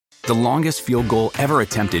The longest field goal ever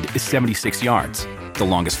attempted is 76 yards. The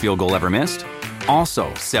longest field goal ever missed?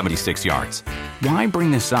 Also 76 yards. Why bring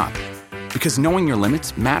this up? Because knowing your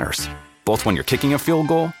limits matters, both when you're kicking a field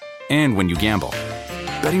goal and when you gamble.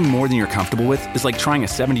 Betting more than you're comfortable with is like trying a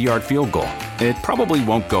 70-yard field goal. It probably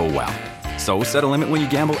won't go well. So set a limit when you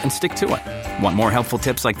gamble and stick to it. Want more helpful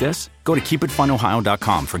tips like this? Go to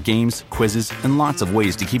keepitfunohio.com for games, quizzes, and lots of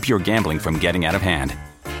ways to keep your gambling from getting out of hand.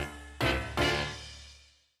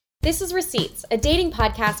 This is Receipts, a dating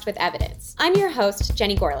podcast with evidence. I'm your host,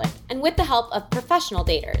 Jenny Gorlick, and with the help of professional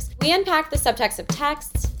daters, we unpack the subtext of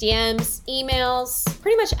texts, DMs, emails,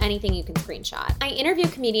 pretty much anything you can screenshot. I interview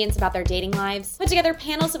comedians about their dating lives, put together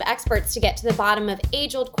panels of experts to get to the bottom of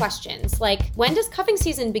age-old questions like, when does cuffing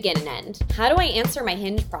season begin and end? How do I answer my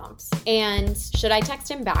Hinge prompts? And should I text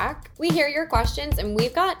him back? We hear your questions, and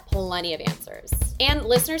we've got plenty of answers. And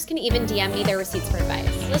listeners can even DM me their receipts for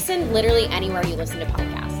advice. Listen literally anywhere you listen to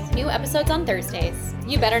podcasts. New episodes on Thursdays.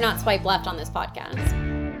 You better not swipe left on this podcast.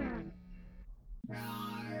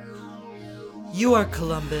 You are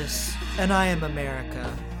Columbus, and I am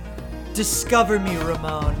America. Discover me,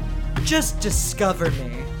 Ramon. Just discover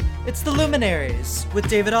me. It's the Luminaries with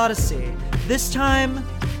David Odyssey. This time,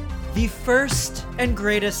 the first and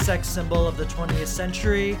greatest sex symbol of the 20th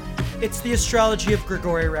century. It's the Astrology of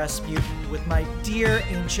Grigory Rasputin with my dear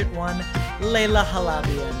ancient one, Layla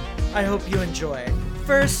Halabian. I hope you enjoy.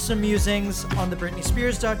 First, some musings on the Britney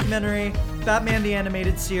Spears documentary, Batman the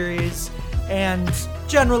Animated Series, and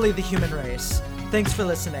generally the human race. Thanks for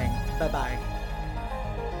listening. Bye-bye.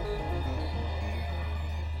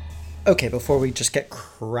 Okay, before we just get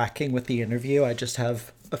cracking with the interview, I just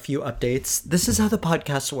have a few updates. This is how the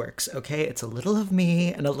podcast works, okay? It's a little of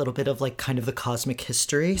me and a little bit of like kind of the cosmic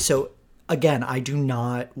history. So again, I do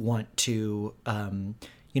not want to,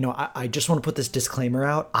 I just want to put this disclaimer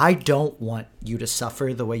out. I don't want you to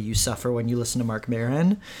suffer the way you suffer when you listen to Mark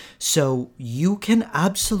Maron. So you can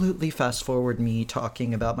absolutely fast forward me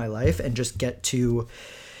talking about my life and just get to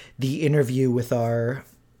the interview with our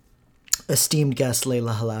esteemed guest,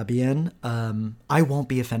 Layla Halabian. I won't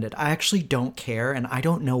be offended. I actually don't care, and I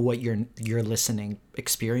don't know what your listening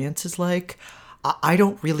experience is like. I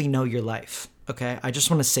don't really know your life, okay? I just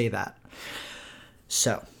want to say that.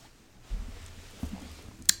 So,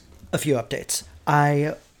 a few updates.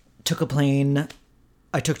 I took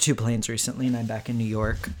 2 planes recently, and I'm back in New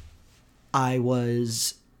York. I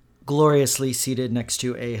was gloriously seated next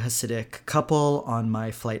to a Hasidic couple on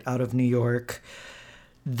my flight out of New York.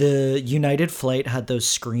 The United flight had those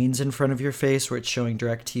screens in front of your face where it's showing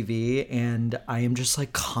direct TV, and I am just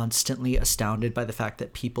like constantly astounded by the fact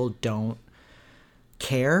that people don't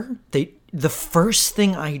care. The first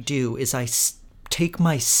thing I do is I take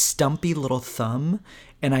my stumpy little thumb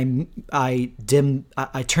and I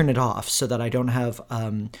turn it off so that I don't have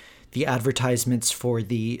the advertisements for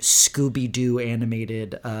the Scooby-Doo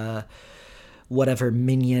animated whatever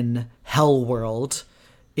Minion Hell World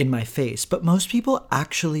in my face. But most people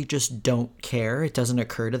actually just don't care. It doesn't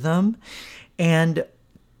occur to them. And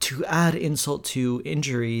to add insult to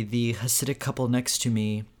injury, the Hasidic couple next to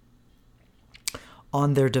me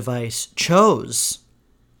on their device chose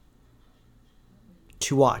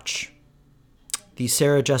to watch the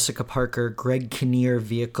Sarah Jessica Parker Greg Kinnear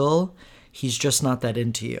vehicle. He's just not that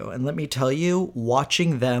into you. And let me tell you,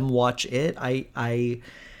 watching them watch it, I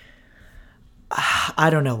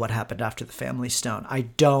don't know what happened after the Family Stone. I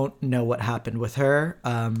don't know what happened with her.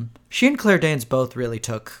 She and Claire Danes both really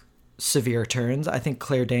took severe turns. I think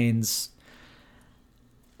Claire Danes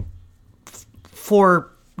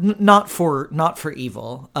not for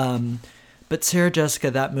evil. But Sarah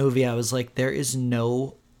Jessica, that movie, I was like, there is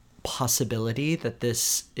no possibility that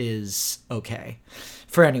this is okay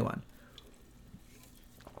for anyone.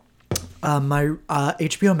 My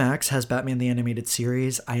HBO Max has Batman the Animated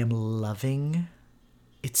Series. I am loving.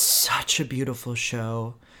 It's such a beautiful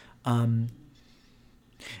show. And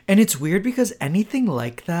it's weird because anything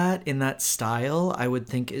like that in that style, I would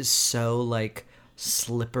think is so like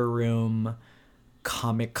Slipper Room,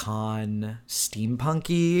 Comic-Con,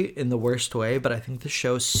 steampunky in the worst way. But I think the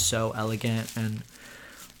show's so elegant. And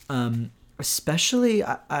especially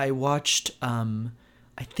I watched, I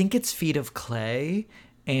think it's Feet of Clay.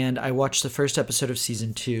 And I watched the first episode of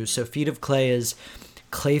season 2. So Feet of Clay is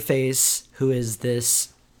Clayface, who is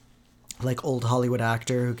this like old Hollywood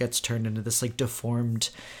actor who gets turned into this like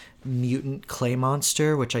deformed mutant clay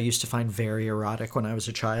monster, which I used to find very erotic when I was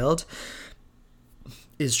a child,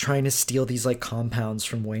 is trying to steal these like compounds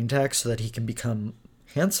from Wayne Tech so that he can become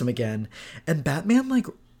handsome again. And Batman like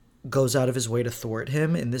goes out of his way to thwart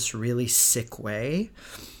him in this really sick way.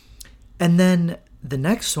 And then the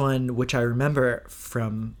next one, which I remember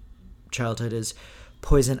from childhood is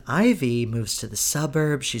Poison Ivy moves to the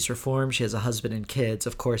suburbs. She's reformed. She has a husband and kids.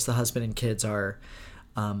 Of course, the husband and kids are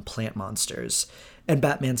plant monsters. And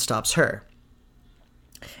Batman stops her.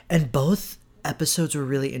 And both episodes were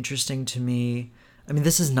really interesting to me. I mean,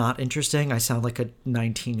 this is not interesting. I sound like a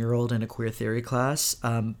 19-year-old in a queer theory class.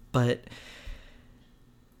 But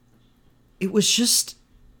it was just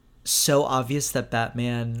so obvious that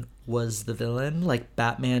Batman was the villain. Like,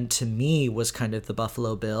 Batman, to me, was kind of the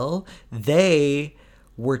Buffalo Bill. They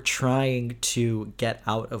were trying to get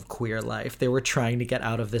out of queer life. They were trying to get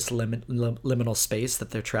out of this liminal space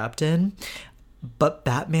that they're trapped in. But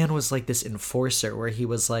Batman was like this enforcer where he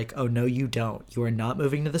was like, oh, no, you don't. You are not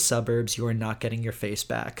moving to the suburbs. You are not getting your face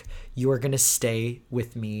back. You are going to stay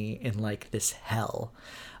with me in like this hell.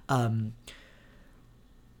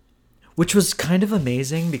 Which was kind of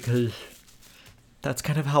amazing because that's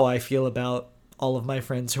kind of how I feel about all of my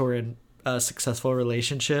friends who are in successful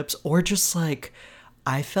relationships, or just like,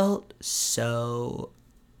 I felt so,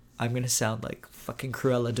 I'm going to sound like fucking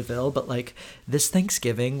Cruella de Vil, but like this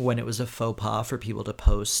Thanksgiving when it was a faux pas for people to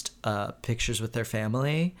post pictures with their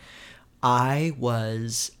family, I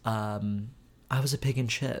was a pig in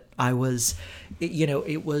shit. I was,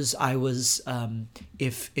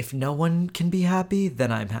 if no one can be happy,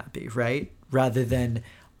 then I'm happy, right? Rather than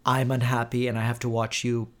I'm unhappy and I have to watch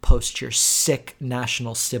you post your sick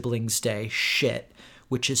National Siblings Day shit,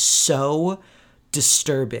 which is so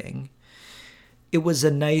disturbing. It was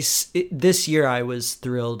this year I was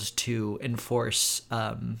thrilled to enforce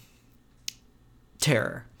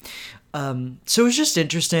terror. So it was just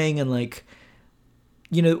interesting, and like,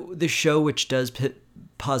 the show, which does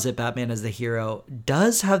posit Batman as the hero,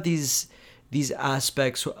 does have these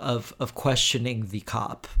aspects of questioning the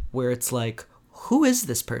cop, where it's like, who is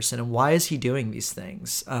this person and why is he doing these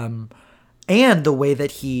things? And the way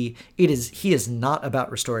that he is not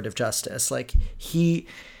about restorative justice. Like,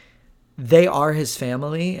 they are his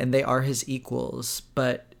family and they are his equals,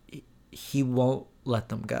 but he won't let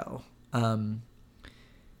them go.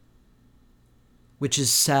 Which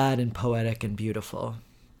is sad and poetic and beautiful.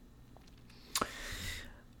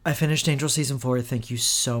 I finished Angel Season 4. Thank you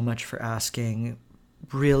so much for asking.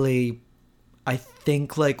 Really, I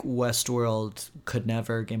think like Westworld could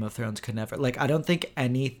never, Game of Thrones could never. Like, I don't think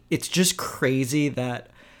it's just crazy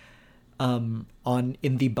that in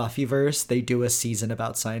the Buffyverse they do a season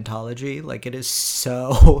about Scientology. Like, it is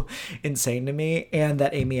so insane to me. And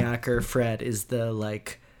that Amy Acker, Fred, is the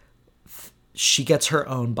like, she gets her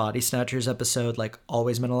own Body Snatchers episode, like,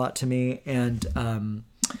 always meant a lot to me. And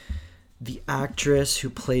the actress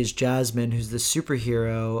who plays Jasmine, who's the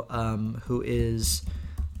superhero, who is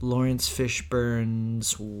Lawrence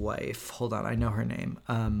Fishburne's wife. Hold on, I know her name.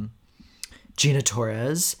 Gina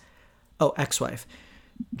Torres. Oh, ex-wife.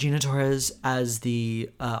 Gina Torres as the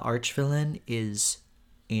arch-villain is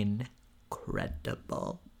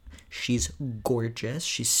incredible. She's gorgeous.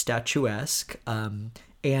 She's statuesque.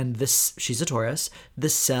 And she's a Taurus. The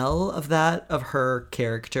sell of her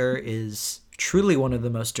character is truly one of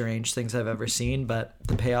the most deranged things I've ever seen, but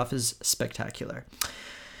the payoff is spectacular.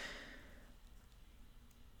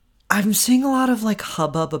 I'm seeing a lot of like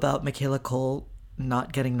hubbub about Michaela Cole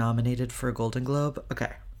not getting nominated for a Golden Globe.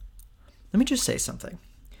 Okay, let me just say something.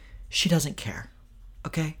 She doesn't care,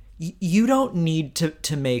 okay? You don't need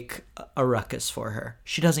to make a ruckus for her.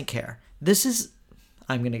 She doesn't care.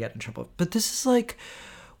 I'm going to get in trouble, but this is like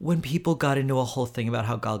when people got into a whole thing about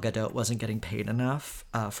how Gal Gadot wasn't getting paid enough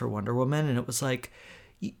for Wonder Woman, and it was like,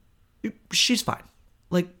 she's fine.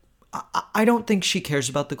 Like, I don't think she cares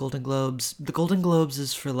about the Golden Globes. The Golden Globes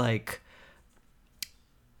is for like,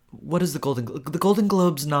 what is the Golden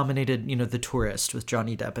Globes nominated, The Tourist with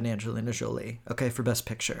Johnny Depp and Angelina Jolie, okay, for Best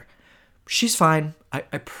Picture. She's fine.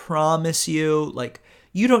 I promise you, like,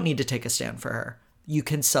 you don't need to take a stand for her. You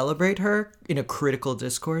can celebrate her in a critical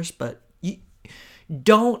discourse, but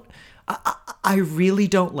I really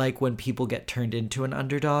don't like when people get turned into an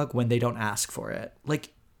underdog when they don't ask for it.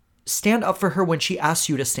 Like, stand up for her when she asks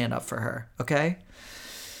you to stand up for her, okay?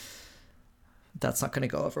 That's not going to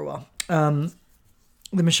go over well. The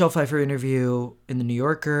Michelle Pfeiffer interview in The New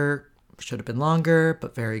Yorker should have been longer,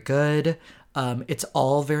 but very good. It's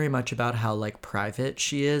all very much about how like private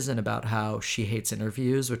she is and about how she hates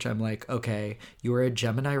interviews, which I'm like, okay, you are a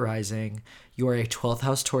Gemini rising, you are a 12th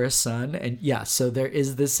house Taurus sun. And yeah, so there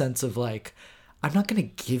is this sense of like, I'm not going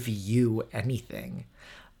to give you anything.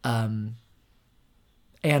 And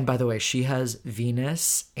by the way, she has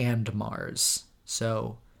Venus and Mars.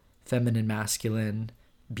 So feminine, masculine,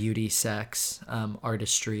 beauty, sex,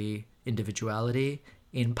 artistry, individuality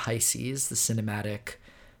in Pisces, the cinematic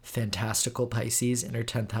fantastical Pisces in her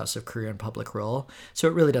 10th house of career and public role. So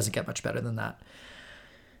it really doesn't get much better than that.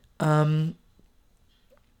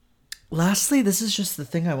 Lastly, this is just the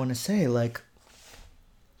thing I want to say, like,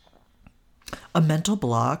 a mental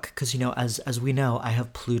block, because, as we know, I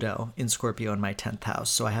have Pluto in Scorpio in my 10th house.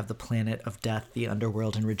 So I have the planet of death, the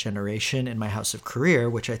underworld, and regeneration in my house of career,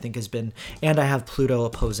 which I think has been, and I have Pluto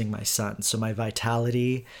opposing my sun. So my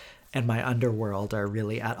vitality and my underworld are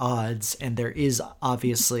really at odds. And there is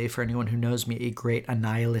obviously, for anyone who knows me, a great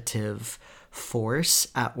annihilative force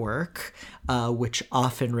at work, which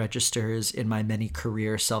often registers in my many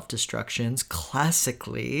career self-destructions.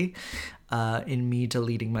 Classically, in me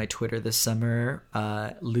deleting my Twitter this summer,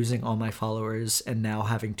 losing all my followers, and now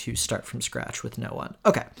having to start from scratch with no one.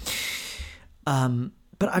 Okay.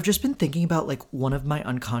 But I've just been thinking about, like, one of my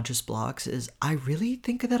unconscious blocks is I really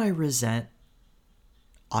think that I resent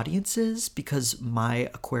audiences because my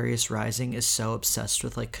Aquarius rising is so obsessed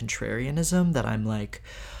with, like, contrarianism that I'm like,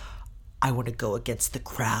 I want to go against the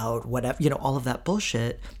crowd, whatever, all of that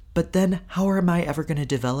bullshit. But then how am I ever going to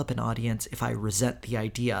develop an audience if I resent the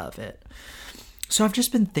idea of it? So I've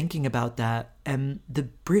just been thinking about that. And the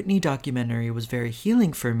Britney documentary was very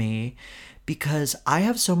healing for me because I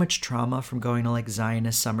have so much trauma from going to, like,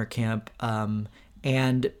 Zionist summer camp,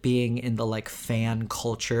 and being in the, like, fan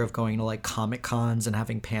culture of going to, like, Comic Cons and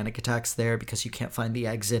having panic attacks there because you can't find the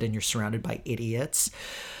exit and you're surrounded by idiots.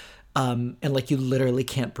 And, like, you literally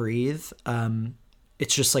can't breathe.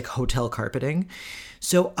 It's just, like, hotel carpeting.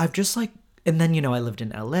 So I've just, like, and then, I lived in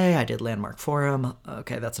LA. I did Landmark Forum.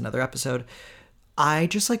 Okay, that's another episode. I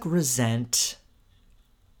just, like, resent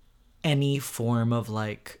any form of,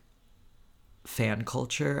 like, fan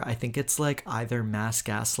culture. I think it's, like, either mass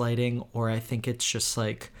gaslighting or I think it's just,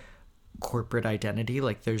 like, corporate identity.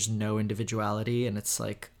 Like, there's no individuality and it's,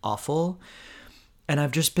 like, awful. And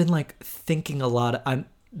I've just been, like, thinking a lot.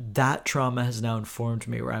 That trauma has now informed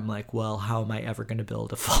me where I'm like, well, how am I ever going to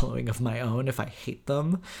build a following of my own if I hate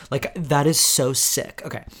them? Like, that is so sick.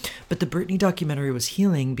 Okay. But the Britney documentary was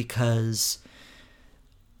healing because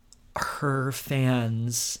her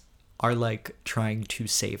fans are, like, trying to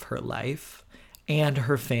save her life. And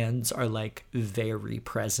her fans are, like, very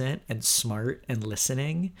present and smart and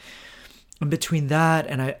listening. And between that,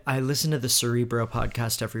 and I listen to the Cerebro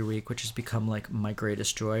podcast every week, which has become, like, my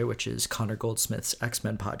greatest joy, which is Connor Goldsmith's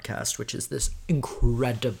X-Men podcast, which is this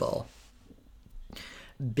incredible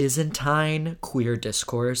Byzantine queer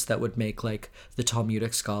discourse that would make, like, the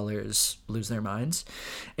Talmudic scholars lose their minds.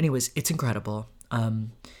 Anyways, it's incredible.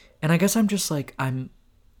 And I guess I'm just, like,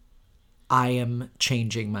 I am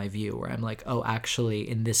changing my view where I'm like, oh, actually,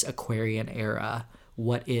 in this Aquarian era,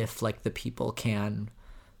 what if, like, the people can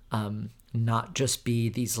not just be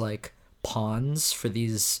these, like, pawns for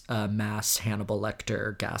these mass Hannibal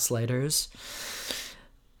Lecter gaslighters.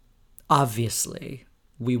 Obviously,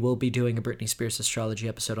 we will be doing a Britney Spears astrology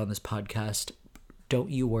episode on this podcast. Don't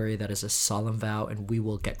you worry, that is a solemn vow, and we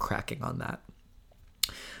will get cracking on that.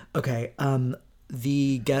 Okay,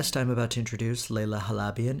 the guest I'm about to introduce, Layla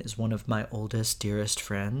Halabian, is one of my oldest, dearest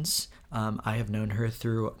friends. I have known her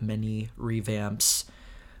through many revamps,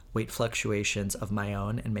 weight fluctuations of my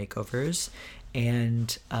own, and makeovers.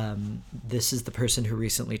 And this is the person who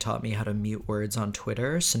recently taught me how to mute words on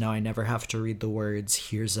Twitter. So now I never have to read the words,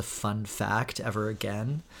 "Here's a fun fact," ever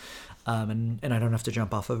again. And I don't have to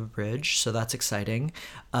jump off of a bridge. So that's exciting.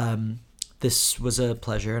 This was a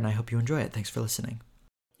pleasure, and I hope you enjoy it. Thanks for listening.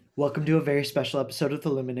 Welcome to a very special episode of The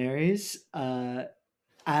Luminaries.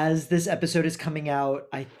 As this episode is coming out,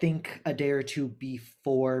 I think a day or two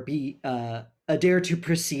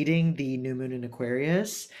preceding the new moon in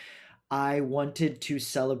Aquarius, I wanted to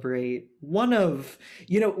celebrate one of,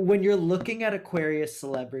 when you're looking at Aquarius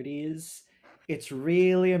celebrities, it's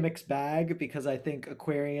really a mixed bag because I think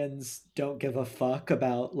Aquarians don't give a fuck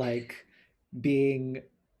about, like, being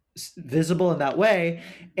visible in that way.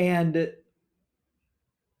 And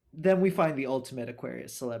then we find the ultimate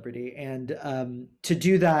Aquarius celebrity. And to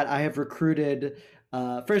do that, I have recruited,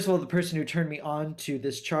 first of all, the person who turned me on to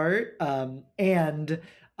this chart, and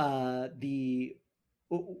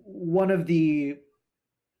one of the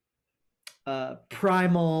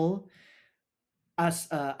primal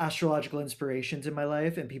astrological inspirations in my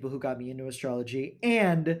life and people who got me into astrology,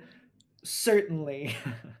 and certainly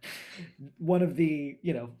one of the,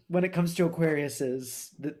 when it comes to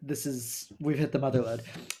Aquariuses, we've hit the mother lode.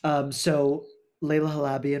 So Layla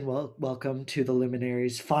Halabian, welcome to the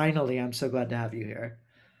Luminaries. Finally, I'm so glad to have you here.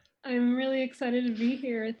 I'm really excited to be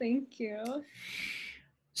here. Thank you.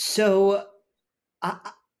 So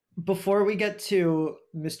before we get to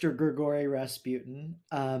Mr. Grigory Rasputin,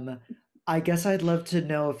 I guess I'd love to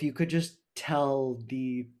know if you could just tell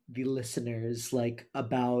the listeners like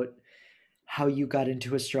about how you got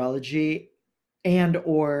into astrology and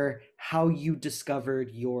or how you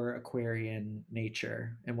discovered your Aquarian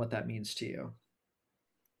nature and what that means to you?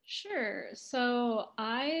 Sure. So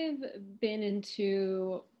I've been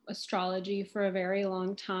into astrology for a very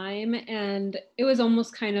long time, and it was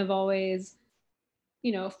almost kind of always,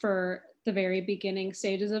 for the very beginning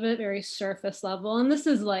stages of it, very surface level. And this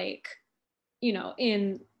is like,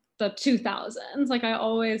 in the 2000s. Like I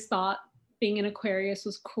always thought being an Aquarius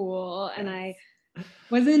was cool, and I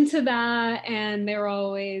was into that. And they were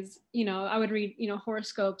always, I would read,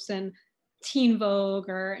 horoscopes and Teen Vogue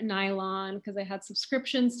or Nylon because I had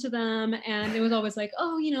subscriptions to them. And it was always like,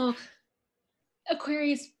 oh,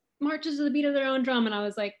 Aquarius marches to the beat of their own drum. And I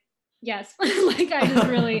was like, yes. Like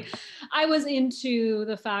I was into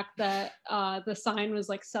the fact that the sign was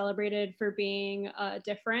like celebrated for being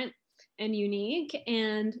different and unique.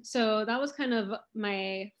 And so that was kind of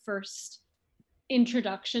my first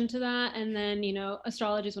introduction to that. And then,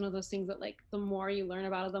 astrology is one of those things that like the more you learn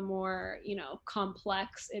about it, the more,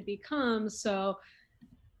 complex it becomes. So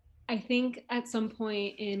I think at some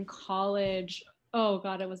point in college, oh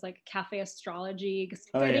God, it was like cafe astrology,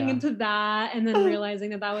 getting into that and then realizing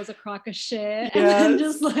that that was a crock of shit. And then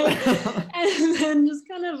just like, and then just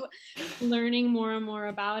kind of learning more and more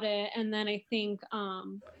about it. And then I think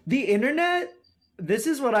the internet, this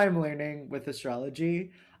is what I'm learning with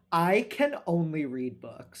astrology. I can only read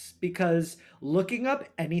books because looking up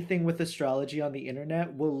anything with astrology on the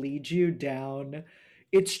internet will lead you down.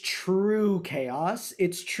 It's true chaos.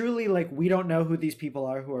 It's truly like we don't know who these people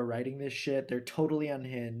are who are writing this shit. They're totally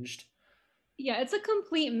unhinged. Yeah, it's a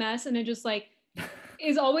complete mess, and it just like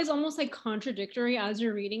is always almost like contradictory as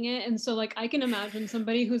you're reading it. And so like I can imagine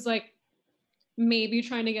somebody who's like maybe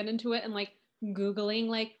trying to get into it and like Googling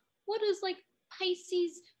like what does like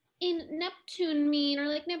Pisces in Neptune mean, or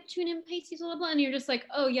like Neptune in Pisces, blah, blah, blah. And you're just like,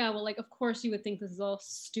 oh yeah, well, like, of course you would think this is all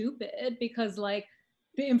stupid because like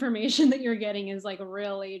the information that you're getting is like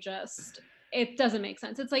really just, it doesn't make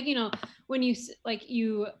sense. It's like, when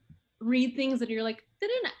you read things that you're like,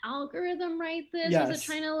 did an algorithm write this? Yes. Was it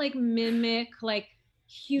trying to like mimic like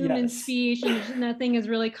human speech and nothing is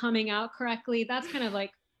really coming out correctly? That's kind of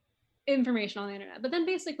like information on the internet. But then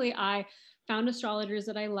basically I found astrologers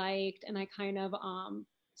that I liked, and I kind of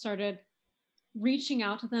started reaching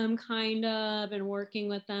out to them kind of and working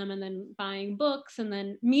with them, and then buying books, and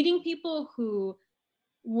then meeting people who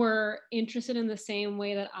were interested in the same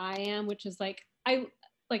way that I am, which is like, I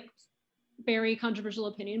like, very controversial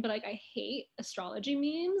opinion, but like I hate astrology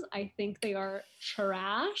memes. I think they are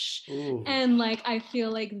trash. Ooh. And like I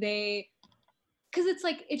feel like because it's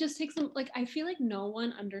like it just takes them, like I feel like no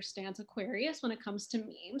one understands Aquarius when it comes to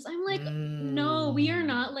memes. I'm like, no, we are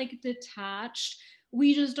not like detached.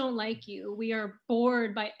 We just don't like you. We are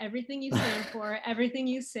bored by everything you stand for, everything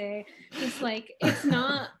you say. It's like it's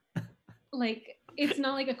not like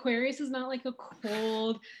Aquarius is not like a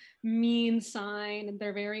cold, mean sign, and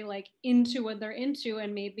they're very like into what they're into,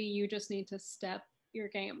 and maybe you just need to step your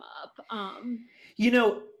game up.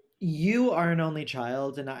 You are an only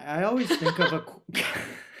child, and I always think of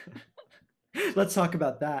let's talk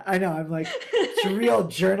about that. I know I'm like, it's real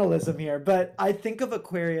journalism here, but I think of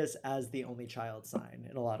Aquarius as the only child sign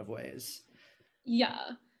in a lot of ways. Yeah,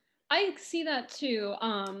 I see that too.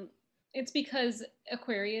 It's because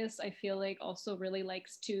Aquarius, I feel like, also really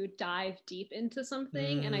likes to dive deep into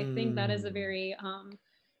something. And I think that is a very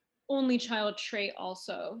only child trait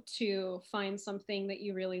also, to find something that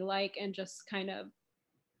you really like and just kind of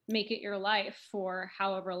make it your life for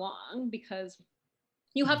however long, because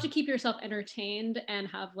you have to keep yourself entertained and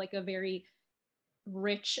have like a very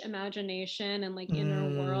rich imagination and like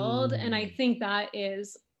inner world. And I think that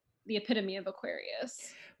is the epitome of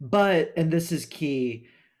Aquarius. But, and this is key,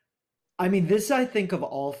 I mean, this I think of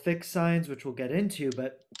all fixed signs, which we'll get into,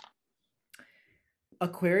 but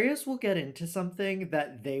Aquarius will get into something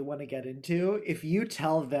that they want to get into. If you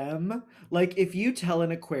tell them, like if you tell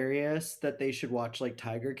an Aquarius that they should watch like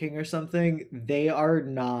Tiger King or something, they are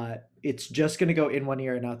not, it's just going to go in one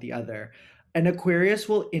ear and out the other. An Aquarius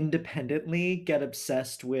will independently get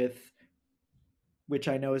obsessed with, which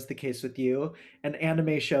I know is the case with you, an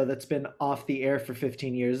anime show that's been off the air for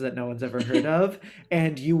 15 years that no one's ever heard of,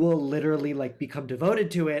 and you will literally like become devoted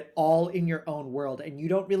to it all in your own world, and you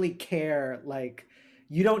don't really care, like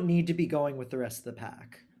you don't need to be going with the rest of the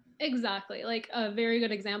pack. Exactly. Like a very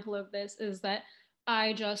good example of this is that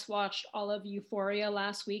I just watched all of Euphoria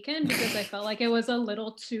last weekend because I felt like it was a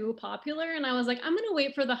little too popular, and I was like, I'm going to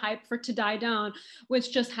wait for the hype for it to die down,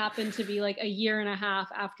 which just happened to be like a year and a half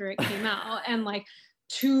after it came out. And like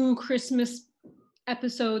 2 Christmas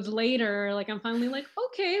episodes later, like I'm finally like,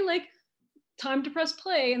 okay, like time to press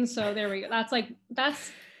play. And so there we go.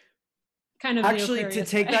 That's kind of actually, to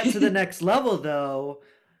take way. that to the next level though,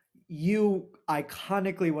 you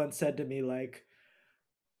iconically once said to me, like,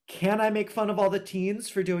 can I make fun of all the teens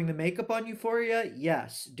for doing the makeup on Euphoria?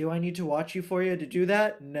 Yes. Do I need to watch Euphoria to do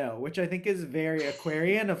that? No. Which I think is very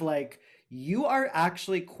Aquarian of like, you are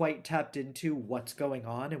actually quite tapped into what's going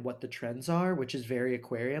on and what the trends are, which is very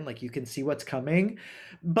Aquarian. Like, you can see what's coming,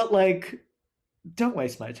 but like, don't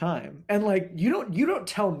waste my time. And like, you don't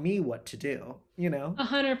tell me what to do, you know?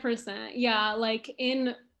 100%. Yeah. Like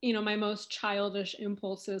in, my most childish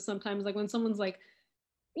impulses, sometimes like when someone's like,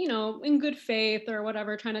 in good faith or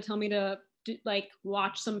whatever, trying to tell me to like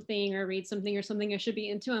watch something or read something or something I should be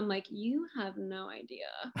into, I'm like, you have no idea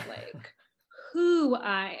like who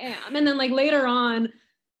I am. And then like later on,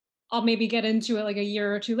 I'll maybe get into it like a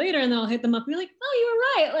year or two later and then I'll hit them up and be like, oh, you were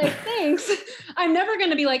right. Like, thanks. I'm never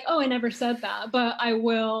going to be like, oh, I never said that, but I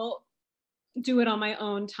will do it on my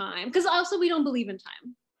own time. Because also we don't believe in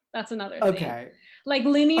time. That's another thing. Okay. Like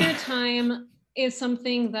linear time is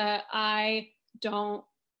something that I don't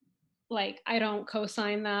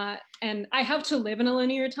co-sign that. And I have to live in a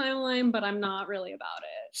linear timeline, but I'm not really about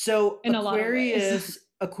it. So in a lot of ways.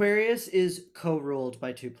 Aquarius is co-ruled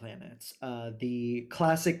by two planets. The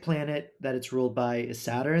classic planet that it's ruled by is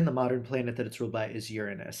Saturn. The modern planet that it's ruled by is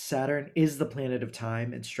Uranus. Saturn is the planet of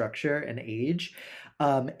time and structure and age.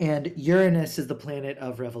 And Uranus is the planet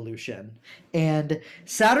of revolution. And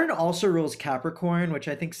Saturn also rules Capricorn, which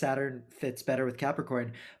I think Saturn fits better with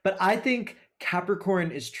Capricorn. But I think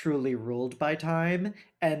Capricorn is truly ruled by time,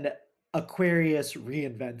 and Aquarius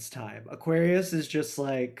reinvents time. Aquarius is just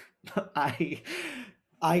like, I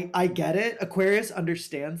get it. Aquarius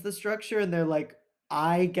understands the structure, and they're like,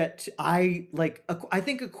 I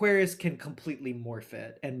think Aquarius can completely morph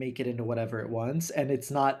it and make it into whatever it wants, and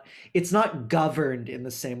it's not governed in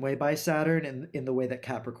the same way by Saturn in the way that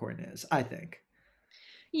Capricorn is, I think.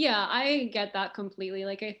 Yeah, I get that completely.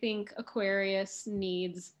 Like I think Aquarius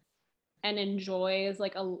needs and enjoys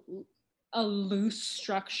like a loose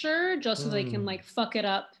structure just so they can like fuck it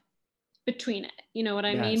up between it, you know what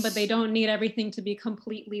I mean? But they don't need everything to be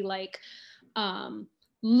completely like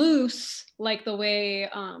loose, like the way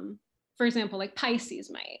for example like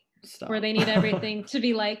Pisces might. Stop. Where they need everything to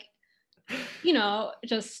be like,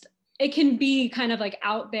 just it can be kind of like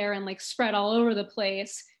out there and like spread all over the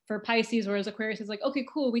place for Pisces, whereas Aquarius is like, okay,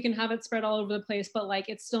 cool, we can have it spread all over the place, but like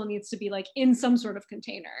it still needs to be like in some sort of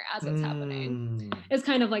container as it's happening. It's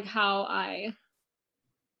kind of like how I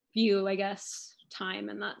view, I guess, time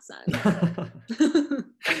in that sense.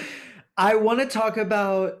 I want to talk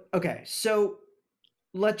about, okay, so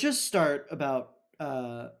let's just start about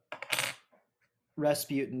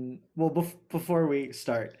Rasputin. Well, before we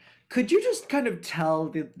start, could you just kind of tell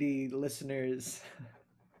the listeners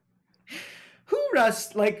who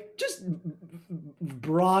just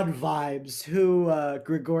broad vibes, who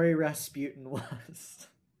Grigory Rasputin was?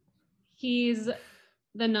 He's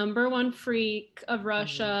the number one freak of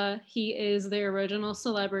Russia. He is the original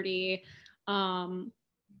celebrity.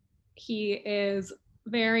 He is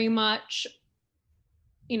very much,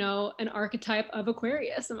 an archetype of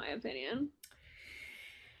Aquarius, in my opinion.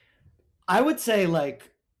 I would say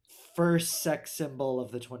like first sex symbol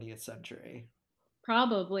of the 20th century.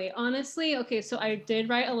 Probably. Honestly, okay, so I did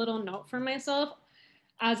write a little note for myself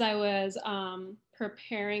as I was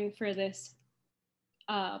preparing for this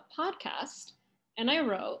podcast, and I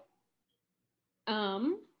wrote,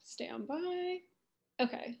 stand by.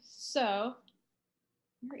 Okay, so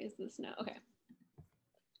where is this now? Okay.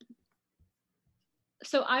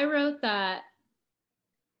 So I wrote that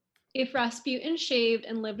if Rasputin shaved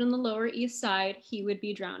and lived in the Lower East Side, he would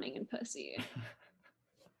be drowning in pussy.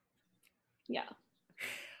 Yeah.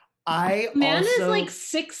 Man is like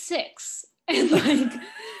 6'6", and like,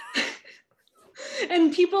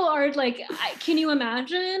 and people are like, can you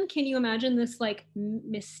imagine this like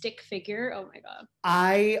mystic figure? Oh my God.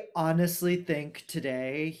 I honestly think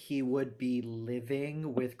today he would be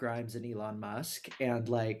living with Grimes and Elon Musk, and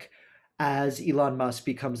like, as Elon Musk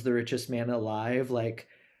becomes the richest man alive, like,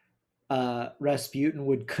 Rasputin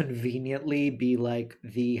would conveniently be like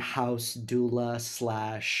the house doula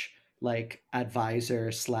 / like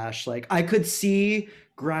advisor / like, I could see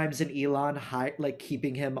Grimes and Elon like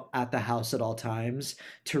keeping him at the house at all times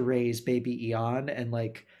to raise baby Eon and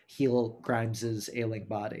like heal Grimes's ailing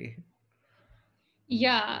body.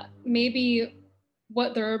 Yeah, maybe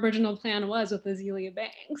what their original plan was with Azealia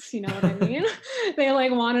Banks, you know what I mean? They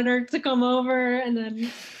like wanted her to come over, and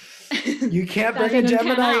then You can't That bring a didn't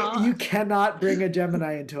pan Gemini. out. You cannot bring a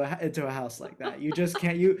Gemini into a house like that. You just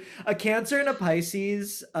can't. A Cancer and a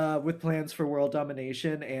Pisces with plans for world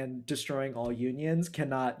domination and destroying all unions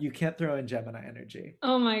cannot. You can't throw in Gemini energy.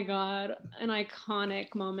 Oh my God, an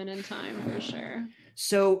iconic moment in time for sure.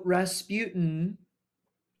 So Rasputin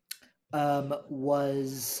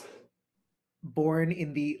was born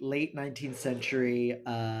in the late 19th century,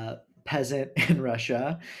 peasant in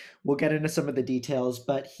Russia. We'll get into some of the details,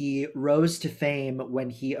 but he rose to fame when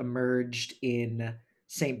he emerged in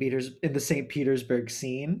the St. Petersburg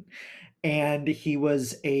scene, and he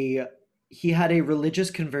had a religious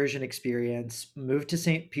conversion experience, moved to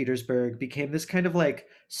St. Petersburg, became this kind of like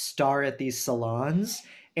star at these salons,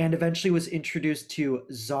 and eventually was introduced to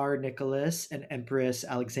Tsar Nicholas and Empress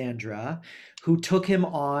Alexandra, who took him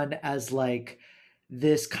on as like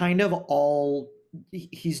this kind of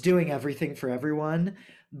he's doing everything for everyone,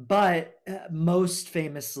 but most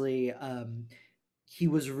famously, he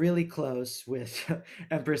was really close with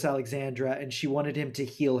Empress Alexandra, and she wanted him to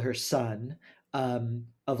heal her son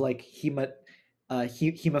of like hematoma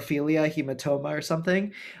or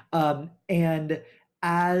something. And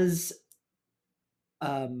as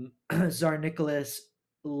Tsar Nicholas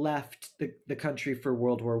left the country for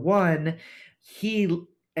World War I, he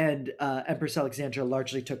and Empress Alexandra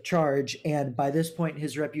largely took charge. And by this point,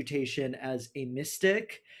 his reputation as a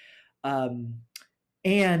mystic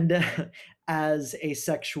and as a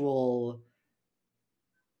sexual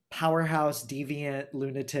powerhouse, deviant,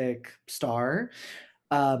 lunatic star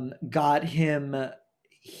got him.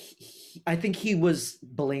 I think he was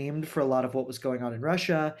blamed for a lot of what was going on in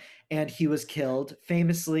Russia, and he was killed.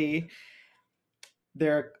 Famously,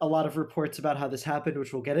 there are a lot of reports about how this happened,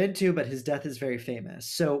 which we'll get into, but his death is very famous.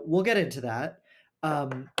 So we'll get into that.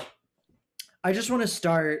 I just want to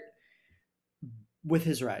start with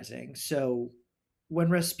his rising. So when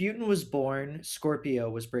Rasputin was born, Scorpio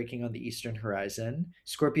was breaking on the eastern horizon.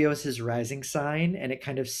 Scorpio is his rising sign, and it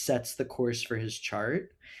kind of sets the course for his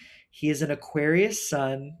chart. He is an Aquarius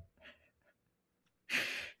sun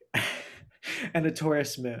and a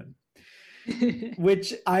Taurus moon,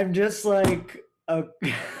 which I'm just like,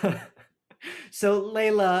 so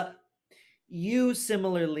Layla, you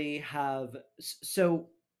similarly have, so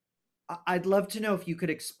I'd love to know if you could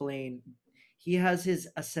explain. He has his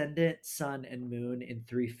ascendant, sun, and moon in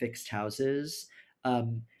 3 fixed houses.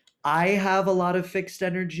 I have a lot of fixed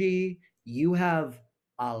energy. You have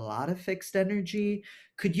a lot of fixed energy.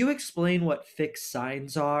 Could you explain what fixed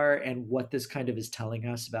signs are and what this kind of is telling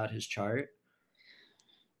us about his chart?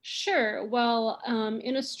 Sure. Well,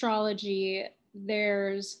 in astrology,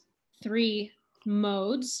 there's 3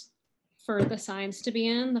 modes for the signs to be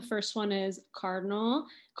in. The first one is cardinal.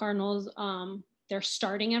 Cardinals, they're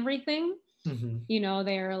starting everything. Mm-hmm.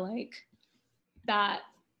 They're like that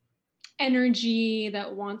energy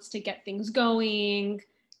that wants to get things going.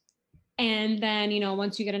 And then,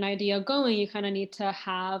 once you get an idea going, you kind of need to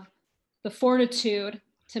have the fortitude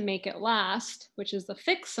to make it last, which is the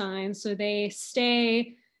fixed sign. So they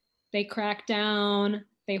stay, they crack down,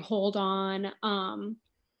 they hold on,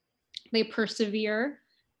 they persevere.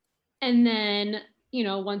 And then,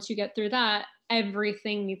 once you get through that,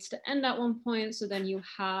 everything needs to end at one point. So then you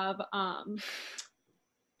have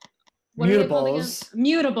what are they called again?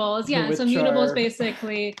 Mutables. Yeah. So mutables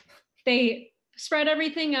basically, they spread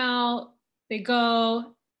everything out, they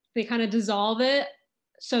kind of dissolve it.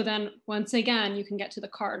 So then once again, you can get to the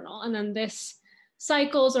cardinal. And then this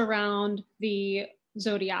cycles around the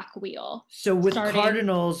zodiac wheel. So with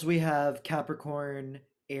cardinals, we have Capricorn,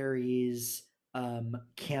 Aries,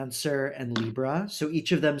 Cancer, and Libra. So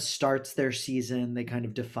each of them starts their season. They kind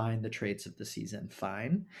of define the traits of the season.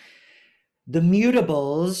 Fine. The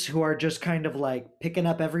mutables, who are just kind of like picking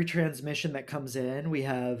up every transmission that comes in, we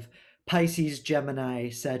have Pisces, Gemini,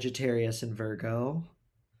 Sagittarius, and Virgo.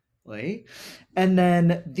 And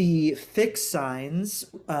then the fixed signs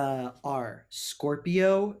are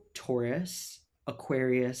Scorpio, Taurus,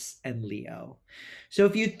 Aquarius, and Leo. So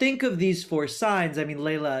if you think of these 4 signs, I mean,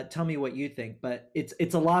 Layla, tell me what you think, but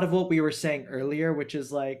it's a lot of what we were saying earlier, which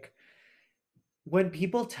is like, when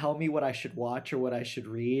people tell me what I should watch or what I should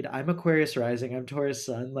read, I'm Aquarius rising, I'm Taurus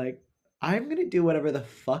sun, like, I'm going to do whatever the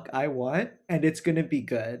fuck I want, and it's going to be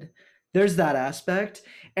good. There's that aspect.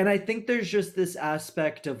 And I think there's just this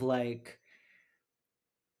aspect of like,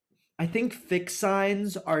 I think fixed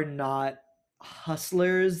signs are not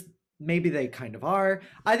hustlers. Maybe they kind of are.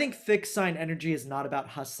 I think fixed sign energy is not about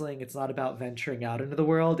hustling. It's not about venturing out into the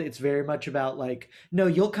world. It's very much about like, no,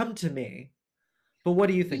 you'll come to me. But what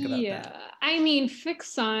do you think about that? Yeah, I mean,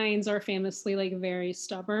 fixed signs are famously like very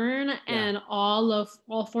stubborn, and all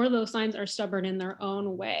four of those signs are stubborn in their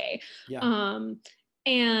own way.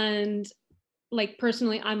 And like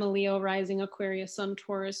personally, I'm a Leo rising, Aquarius, Sun,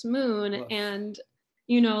 Taurus, Moon, and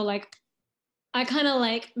like I kind of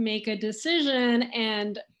like make a decision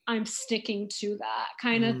and I'm sticking to that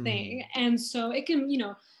kind of thing. And so it can,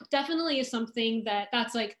 definitely is something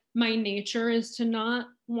that's like my nature is to not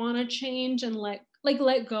want to change and let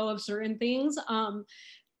go of certain things.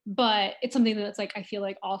 But it's something that's like, I feel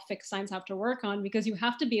like all fixed signs have to work on, because you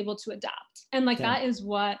have to be able to adapt. And like, that is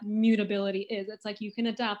what mutability is. It's like, you can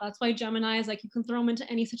adapt. That's why Gemini is like, you can throw them into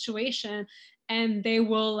any situation and they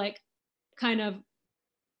will like kind of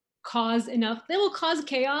they will cause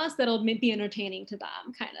chaos that'll be entertaining to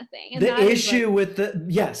them, kind of thing. And the issue with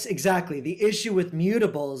yes, exactly. The issue with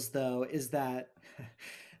mutables though, is that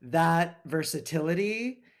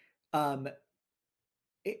versatility,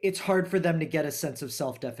 it's hard for them to get a sense of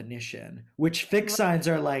self-definition, which fixed signs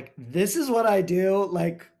are like, this is what I do,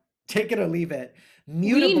 like take it or leave it.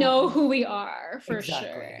 We know who we are for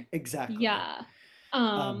sure. Exactly. Yeah.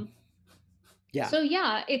 So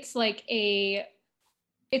yeah, it's like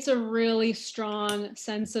it's a really strong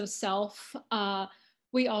sense of self.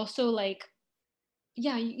 We also like,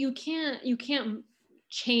 you can't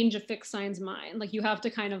change a fixed sign's mind. Like you have to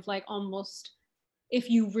kind of like almost, if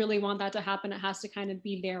you really want that to happen, it has to kind of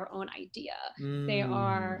be their own idea. They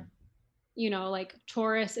are, like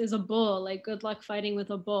Taurus is a bull, like good luck fighting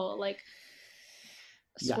with a bull, like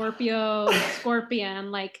Scorpio,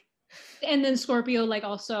 Scorpion, like, and then Scorpio, like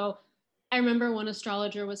also, I remember one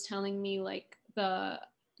astrologer was telling me like the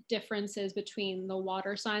differences between the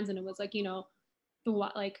water signs, and it was like,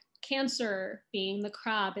 like Cancer being the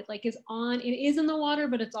crab, it is in the water,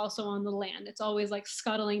 but it's also on the land. It's always like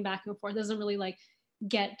scuttling back and forth. It doesn't really like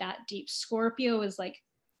get that deep. Scorpio is like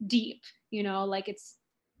deep, like it's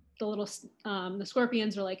the little the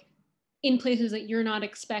scorpions are like in places that you're not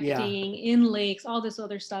expecting, in lakes, all this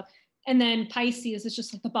other stuff. And then Pisces is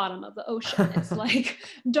just like the bottom of the ocean. It's like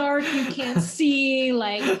dark, you can't see,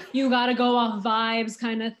 like you gotta go off vibes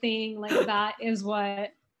kind of thing. Like that is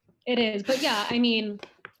what it is. But yeah, I mean.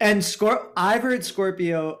 And I've heard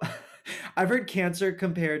Scorpio, I've heard Cancer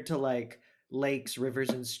compared to like lakes, rivers,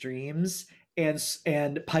 and streams.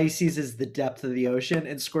 And Pisces is the depth of the ocean.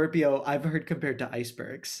 And Scorpio, I've heard compared to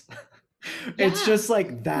icebergs. It's just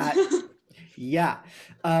like that.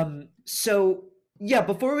 So yeah,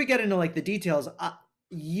 before we get into like the details,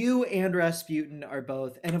 you and Rasputin are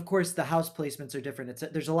both, and of course the house placements are different.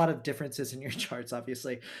 There's a lot of differences in your charts,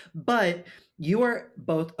 obviously, but you are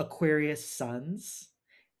both Aquarius suns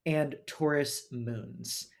and Taurus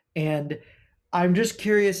moons. And I'm just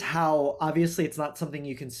curious how, obviously it's not something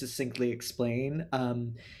you can succinctly explain.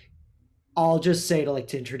 I'll just say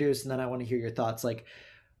to introduce, and then I want to hear your thoughts. Like,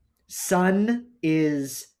 sun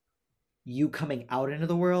is you coming out into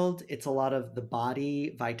the world. It's a lot of the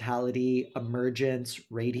body, vitality, emergence,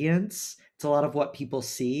 radiance. It's a lot of what people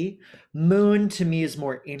see. Moon to me is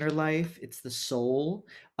more inner life. It's the soul.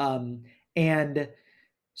 And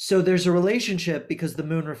so there's a relationship because the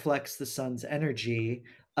moon reflects the sun's energy,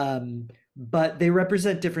 but they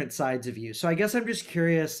represent different sides of you. So I guess I'm just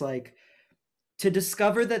curious, like, to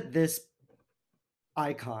discover that this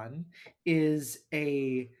icon is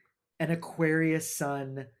an Aquarius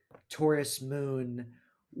sun, Taurus moon.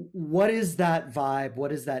 What is that vibe?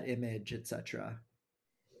 What is that image, etc.?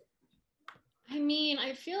 I mean,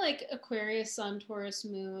 I feel like Aquarius sun, Taurus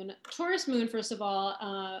moon, first of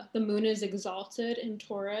all, the moon is exalted in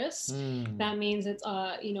Taurus. That means it's,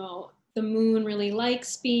 the moon really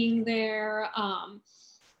likes being there.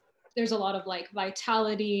 There's a lot of like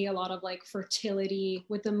vitality, a lot of like fertility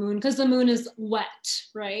with the moon, because the moon is wet,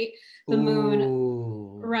 right? The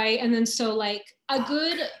moon, right? And then so like a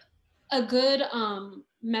good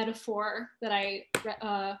metaphor that I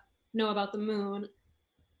know about the moon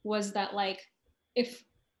was that like, if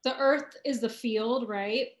the earth is the field,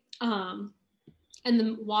 right? And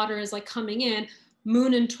the water is like coming in,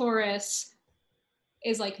 moon in Taurus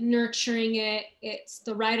is like nurturing it. It's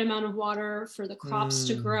the right amount of water for the crops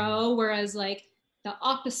to grow. Whereas like the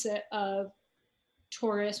opposite of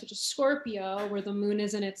Taurus, which is Scorpio, where the moon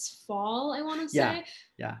is in its fall, I want to say.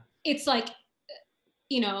 Yeah. It's like,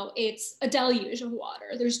 it's a deluge of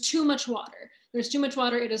water. There's too much water.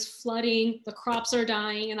 It is flooding. The crops are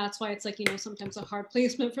dying. And that's why it's like, sometimes a hard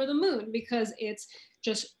placement for the moon, because it's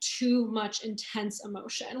just too much intense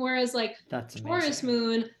emotion. Whereas like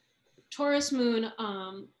Taurus moon,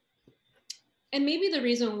 and maybe the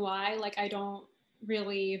reason why, like, I don't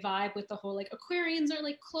really vibe with the whole like Aquarians are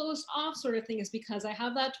like closed off sort of thing is because I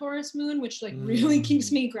have that Taurus moon, which like really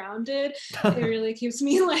keeps me grounded. It really keeps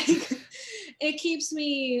me like, it keeps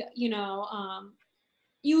me, you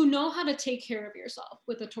know how to take care of yourself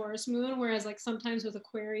with the Taurus moon. Whereas like sometimes with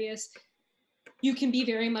Aquarius, you can be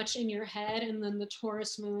very much in your head, and then the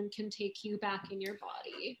Taurus moon can take you back in your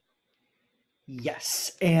body.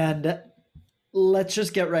 Yes. And let's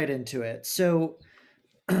just get right into it. So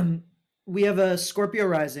we have a Scorpio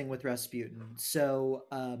rising with Rasputin. So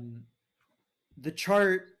the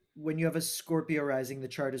chart, when you have a Scorpio rising, the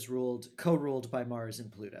chart is co-ruled by Mars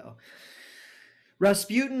and Pluto.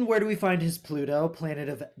 Rasputin, where do we find his Pluto? Planet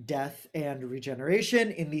of death and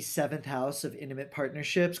regeneration, in the 7th house of intimate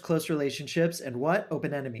partnerships, close relationships, and what?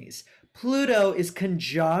 Open enemies. Pluto is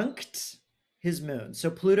conjunct his moon.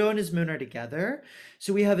 So Pluto and his moon are together.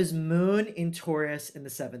 So we have his moon in Taurus in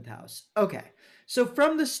the 7th house. Okay. So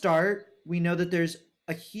from the start, we know that there's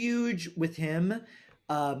a huge, with him,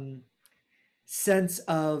 sense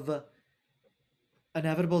of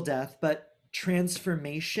inevitable death, but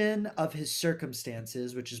transformation of his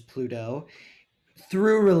circumstances, which is Pluto,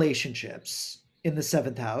 through relationships in the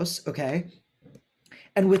 7th house. Okay.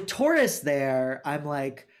 And with Taurus there, I'm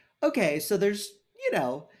like, okay, so there's,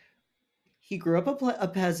 he grew up a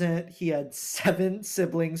peasant. He had 7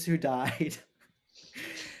 siblings who died.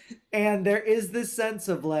 And there is this sense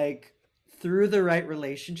of like, through the right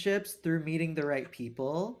relationships, through meeting the right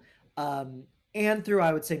people, and through,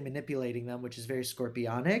 I would say, manipulating them, which is very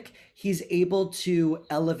Scorpionic, he's able to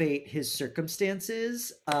elevate his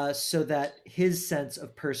circumstances so that his sense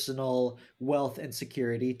of personal wealth and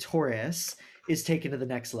security, Taurus, is taken to the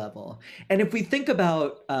next level. And if we think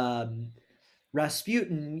about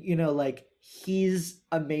Rasputin, like he's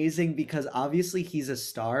amazing because obviously he's a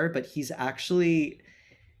star, but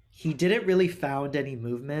he didn't really found any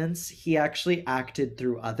movements. He actually acted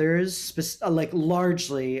through others, like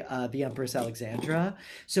largely the Empress Alexandra.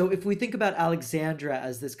 So if we think about Alexandra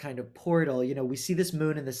as this kind of portal, we see this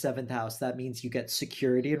moon in the 7th house. That means you get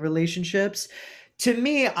security in relationships. To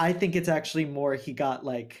me, I think it's actually more he got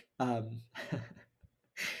like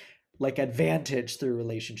like advantage through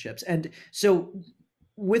relationships. And so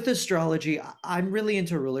with astrology, I'm really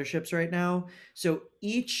into rulerships right now. So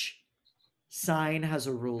each sign has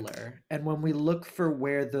a ruler, and when we look for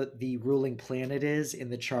where the ruling planet is in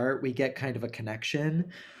the chart, we get kind of a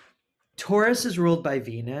connection. Taurus is ruled by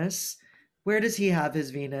Venus. Where does he have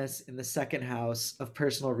his Venus? In the 2nd house of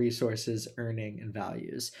personal resources, earning, and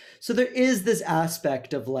values. So there is this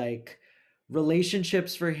aspect of like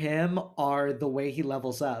relationships for him are the way he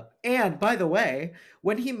levels up. And by the way,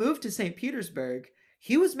 when he moved to St. Petersburg,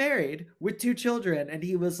 he was married with 2 children, and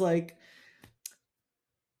he was like,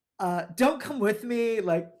 don't come with me.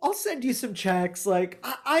 Like, I'll send you some checks. Like,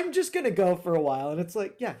 I'm just going to go for a while. And it's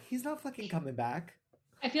like, yeah, he's not fucking coming back.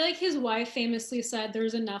 I feel like his wife famously said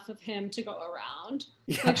there's enough of him to go around.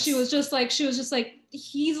 Yes. Like, she was just like,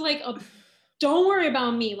 he's like, don't worry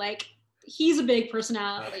about me. Like, he's a big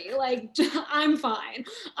personality. Like, I'm fine.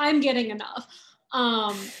 I'm getting enough.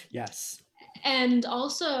 Yes. And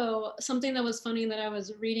also something that was funny that I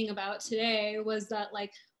was reading about today was that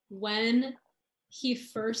like when he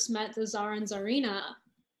first met the Tsar and Tsarina,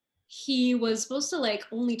 he was supposed to like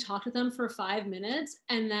only talk to them for 5 minutes,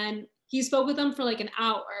 and then he spoke with them for like an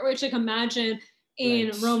hour, which like imagine in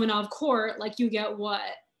Right. Romanov court, like you get what?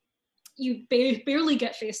 You barely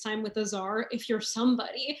get FaceTime with the Tsar if you're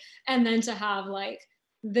somebody, and then to have like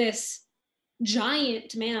this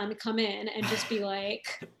giant man come in and just be like,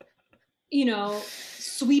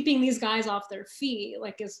 sweeping these guys off their feet,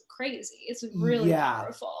 like is crazy. It's really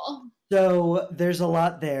powerful. So there's a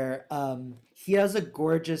lot there. He has a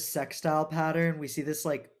gorgeous sextile pattern. We see this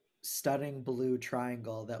like stunning blue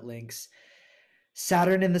triangle that links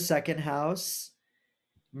Saturn in the 2nd house,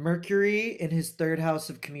 Mercury in his 3rd house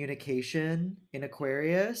of communication in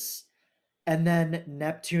Aquarius, and then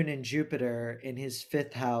Neptune and Jupiter in his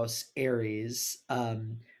 5th house, Aries,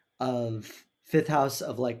 of 5th house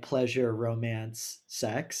of like pleasure, romance,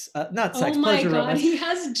 sex. Not sex, pleasure, romance. Oh my God, he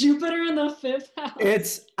has Jupiter in the 5th house.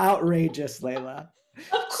 It's outrageous, Layla.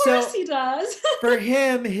 Of course he does. For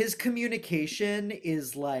him, his communication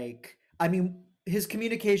is like, his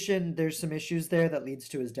communication, there's some issues there that leads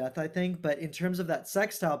to his death, I think. But in terms of that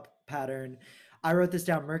sextile pattern, I wrote this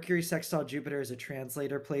down. Mercury sextile Jupiter is a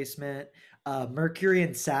translator placement. Mercury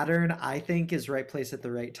and Saturn, I think, is right place at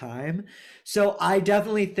the right time. So I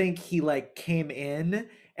definitely think he like came in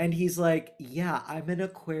and he's like, yeah, I'm an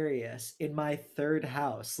Aquarius in my 3rd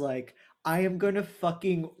house. Like, I am going to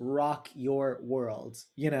fucking rock your world,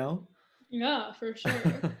 Yeah, for sure.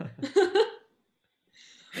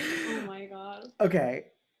 Oh my God. god. Okay.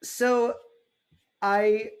 So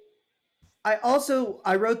I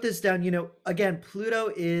I wrote this down, again,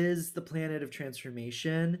 Pluto is the planet of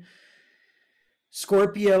transformation.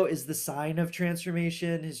 Scorpio is the sign of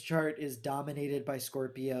transformation. His chart is dominated by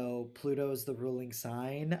Scorpio. Pluto is the ruling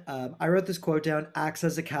sign. I wrote this quote down: acts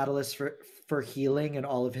as a catalyst for healing in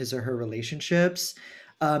all of his or her relationships.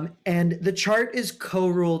 And the chart is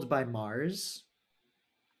co-ruled by Mars.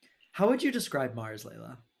 How would you describe Mars,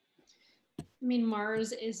 Layla? I mean,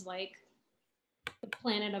 Mars is like the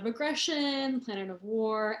planet of aggression, planet of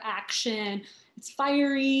war, action. It's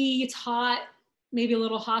fiery, it's hot, maybe a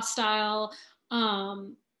little hostile.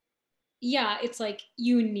 Yeah, it's like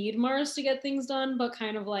you need Mars to get things done, but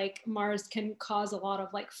kind of like Mars can cause a lot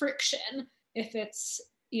of like friction if it's,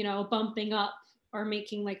 bumping up or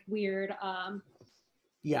making like weird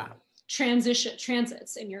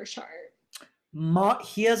transits in your chart.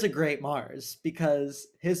 He has a great Mars because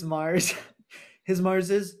his Mars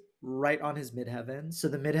is right on his midheaven. So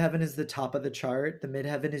the midheaven is the top of the chart. The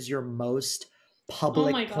midheaven is your most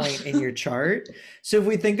public point in your chart. So if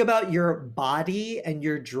we think about your body and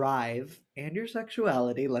your drive and your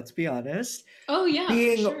sexuality, let's be honest. Oh yeah.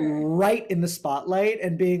 Being right in the spotlight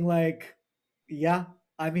and being like, yeah,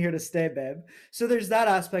 I'm here to stay, babe. So there's that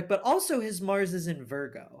aspect, but also his Mars is in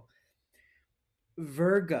Virgo.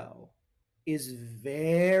 Virgo is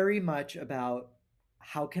very much about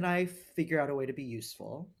how can I figure out a way to be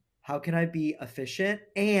useful? How can I be efficient?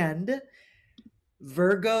 And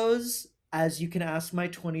Virgos, as you can ask my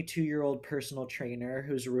 22-year-old personal trainer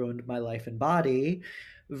who's ruined my life and body,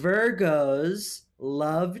 Virgos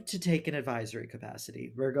love to take an advisory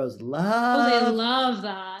capacity. Virgos love... Oh, they love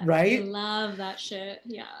that. Right? They love that shit.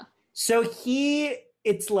 Yeah. So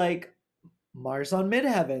it's like Mars on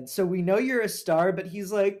midheaven. So we know you're a star, but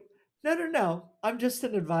he's like, no, I'm just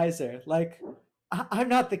an advisor. Like, I'm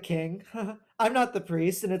not the king. I'm not the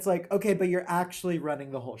priest. And it's like, okay, but you're actually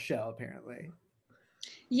running the whole show, apparently.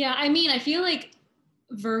 Yeah, I mean, I feel like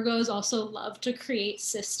Virgos also love to create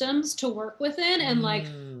systems to work within. And like,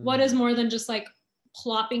 what is more than just like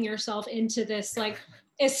plopping yourself into this like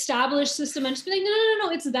established system and just be like, no,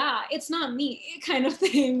 it's not me kind of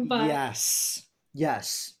thing. But yes.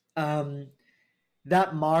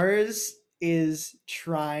 That Mars is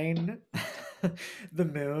trine the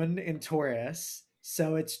moon in Taurus.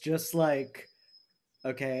 So it's just like,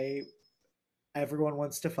 okay, everyone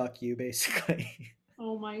wants to fuck you, basically.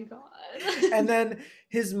 Oh my God. And then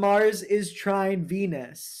his Mars is trine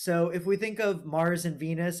Venus. So if we think of Mars and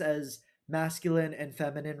Venus as masculine and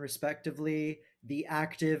feminine, respectively, the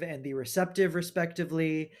active and the receptive,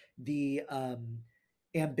 respectively, the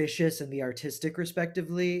ambitious and the artistic,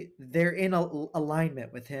 respectively, they're in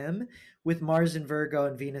alignment with him, with Mars in Virgo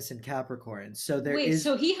and Venus in Capricorn. So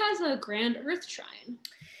so he has a grand Earth trine.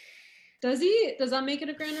 Does he? Does that make it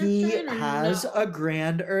a grand Earth trine? He has a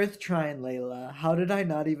grand Earth trine, Layla. How did I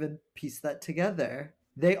not even piece that together?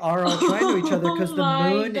 They are all trine to each other because the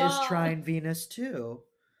moon is trine Venus too.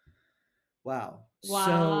 Wow.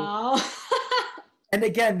 So, and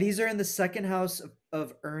again, these are in the second house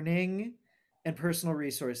of earning and personal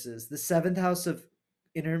resources, the 7th house of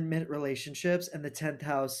intimate relationships, and the 10th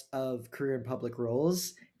house of career and public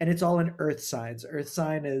roles. And it's all in earth signs. Earth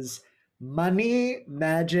sign is money,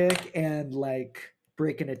 magic, and like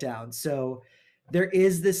breaking it down. So there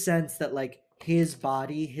is this sense that like his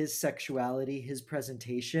body, his sexuality, his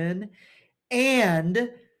presentation,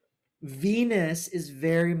 and Venus is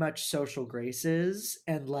very much social graces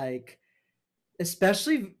and like,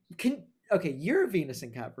 especially you're a Venus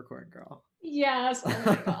in Capricorn, girl. Yes. Oh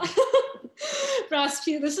my God.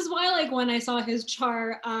 Rasputin. This is why, like, when I saw his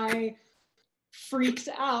chart, I freaked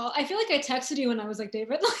out. I feel like I texted you and I was like,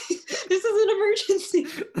 David, like, this is an emergency.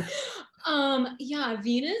 Yeah,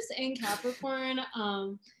 Venus in Capricorn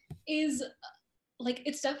is like,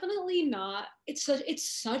 it's definitely not. It's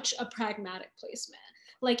such a pragmatic placement.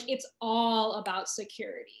 Like, it's all about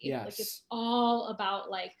security. Yes. Like, it's all about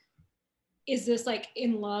like, is this like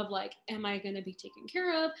in love? Like, am I going to be taken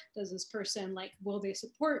care of? Does this person like, will they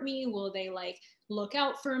support me? Will they like look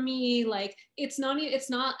out for me? Like, it's not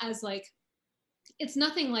as like, it's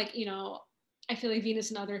nothing like, I feel like Venus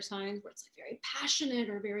and other signs where it's like very passionate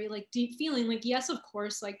or very like deep feeling. Like, yes, of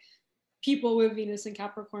course, like people with Venus and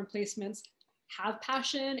Capricorn placements have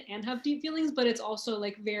passion and have deep feelings, but it's also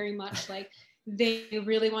like very much like they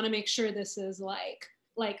really want to make sure this is like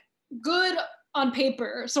good on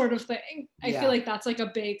paper sort of thing. I feel like that's like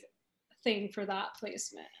a big thing for that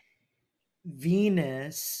placement.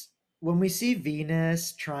 Venus, when we see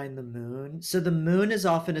Venus trine the moon, so the moon is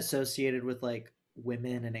often associated with like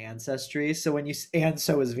women and ancestry. So and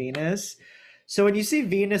so is Venus. So when you see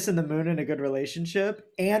Venus and the moon in a good relationship,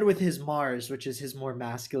 and with his Mars, which is his more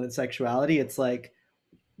masculine sexuality, it's like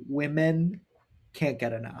women can't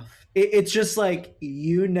get enough. It's just like,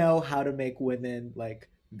 you know how to make women like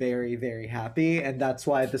very, very happy. And that's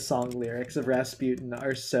why the song lyrics of Rasputin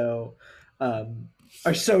of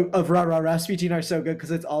Ra Ra Rasputin are so good,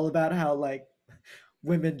 because it's all about how like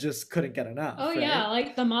women just couldn't get enough. Oh right? yeah,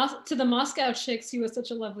 like to the Moscow chicks, he was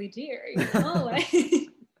such a lovely dear, like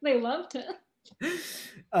they loved him.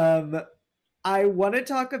 I want to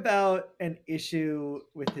talk about an issue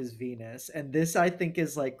with his Venus, and this I think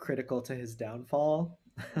is like critical to his downfall.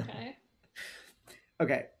 Okay.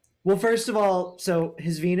 Okay. Well, first of all, so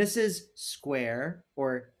his Venus is square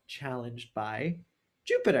or challenged by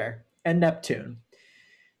Jupiter and Neptune.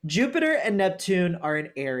 Jupiter and Neptune are in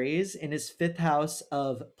Aries in his 5th house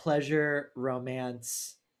of pleasure,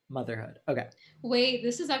 romance, motherhood. Okay. Wait,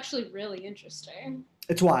 this is actually really interesting.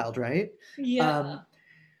 It's wild, right? Yeah.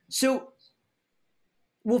 So,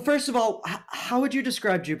 well, first of all, how would you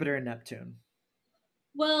describe Jupiter and Neptune?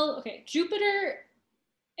 Well, okay, Jupiter,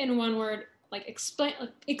 in one word, like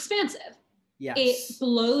expansive. Yes. It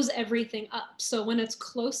blows everything up. So when it's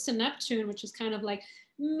close to Neptune, which is kind of like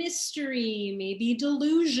mystery, maybe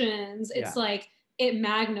delusions, it's like it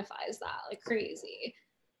magnifies that like crazy.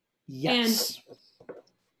 Yes. And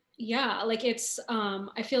yeah, like it's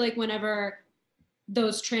I feel like whenever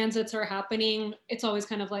those transits are happening, it's always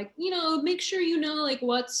kind of like, make sure you know like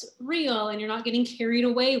what's real and you're not getting carried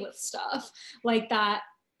away with stuff. Like that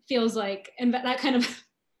feels like, and that kind of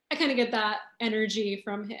I kind of get that energy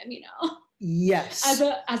from him, Yes.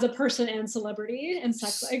 As a person and celebrity and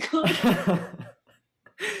sex icon.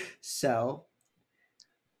 So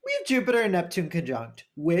we have Jupiter and Neptune conjunct,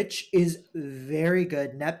 which is very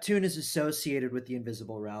good. Neptune is associated with the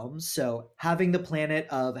invisible realms. So having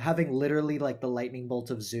literally like the lightning bolt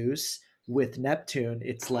of Zeus with Neptune,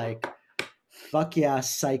 it's like, fuck yeah,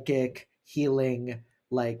 psychic, healing,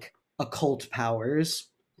 like occult powers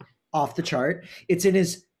off the chart. It's in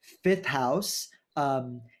his 5th house,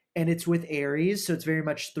 and it's with Aries, so it's very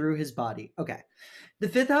much through his body. Okay. The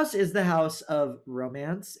 5th house is the house of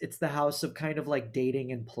romance. It's the house of kind of like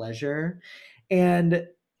dating and pleasure. And,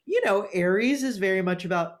 Aries is very much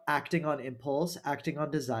about acting on impulse, acting on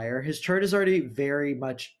desire. His chart is already very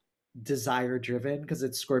much desire driven because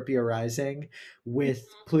it's Scorpio rising with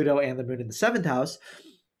Pluto and the moon in the 7th house.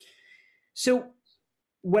 So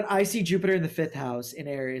when I see Jupiter in the 5th house in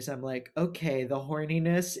Aries, I'm like, okay, the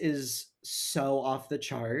horniness is so off the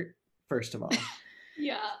chart, first of all.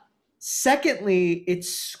 Yeah. Secondly, it's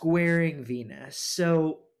squaring Venus.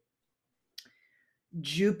 So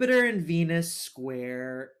Jupiter and Venus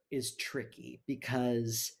square is tricky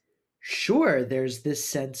because, sure, there's this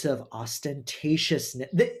sense of ostentatiousness.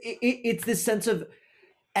 It's this sense of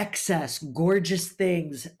excess, gorgeous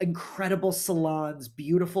things, incredible salons,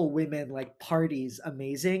 beautiful women, like parties,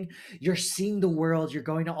 amazing. You're seeing the world, you're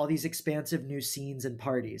going to all these expansive new scenes and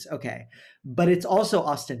parties. Okay. But it's also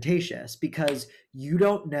ostentatious because you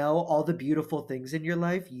don't know all the beautiful things in your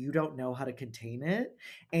life. You don't know how to contain it.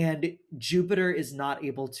 And Jupiter is not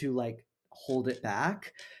able to like hold it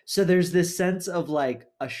back. So there's this sense of like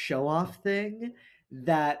a show off thing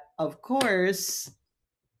that, of course,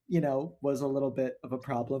 was a little bit of a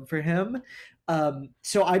problem for him.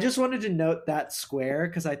 So I just wanted to note that square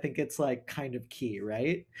because I think it's like kind of key,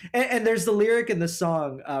 right? And there's the lyric in the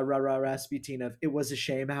song Ra Ra Rasputin of "It was a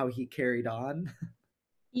shame how he carried on."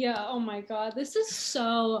 Yeah. Oh my God. This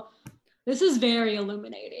is very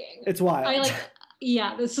illuminating. It's wild.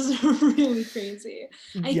 Yeah, this is really crazy.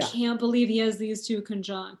 I can't believe he has these two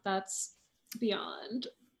conjunct. That's beyond.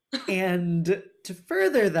 And to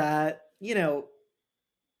further that,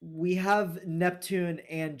 we have Neptune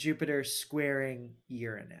and Jupiter squaring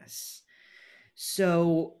Uranus.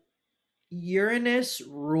 So Uranus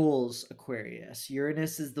rules Aquarius.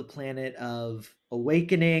 Uranus is the planet of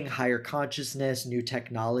awakening, higher consciousness, new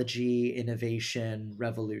technology, innovation,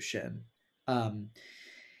 revolution.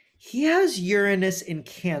 He has Uranus in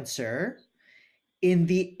Cancer in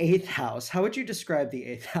the 8th house. How would you describe the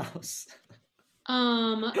 8th house?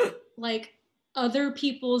 Like other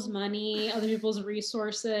people's money, other people's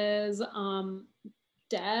resources,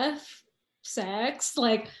 death, sex,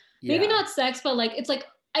 like maybe not sex, but like it's like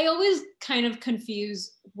I always kind of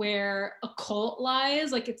confuse where a cult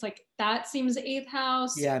lies. Like it's like that seems 8th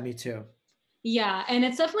house. Yeah, me too. Yeah, and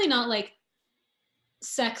it's definitely not like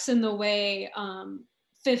sex in the way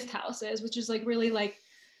 5th house is, which is like really like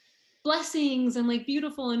blessings and like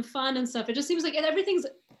beautiful and fun and stuff. It just seems like everything's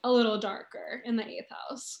a little darker in the 8th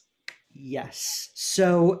house. Yes.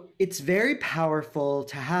 So it's very powerful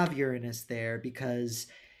to have Uranus there because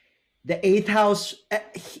The eighth house,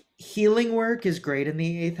 healing work is great in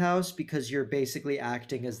the eighth house because you're basically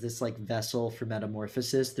acting as this like vessel for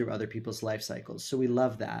metamorphosis through other people's life cycles. So we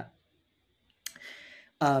love that.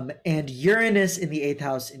 And Uranus in the eighth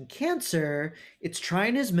house in Cancer, it's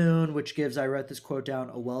trine his moon, which gives, I wrote this quote down,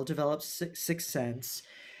 a well-developed sixth sense.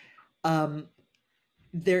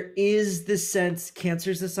 There is this sense,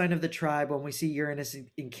 Cancer is the sign of the tribe. When we see Uranus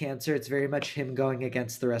in Cancer, it's very much him going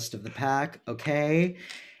against the rest of the pack. Okay.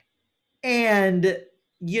 And,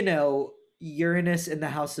 you know, Uranus in the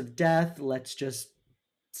house of death, let's just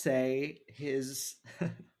say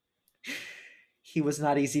he was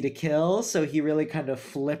not easy to kill. So he really kind of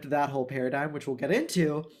flipped that whole paradigm, which we'll get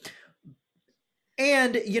into.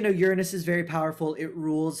 And, you know, Uranus is very powerful. It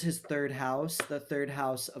rules his third house, the third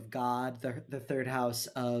house of God, the third house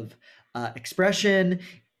of expression.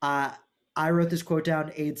 I wrote this quote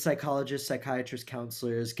down: aids psychologists, psychiatrists,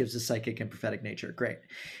 counselors, gives a psychic and prophetic nature. Great.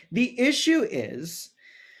 The issue is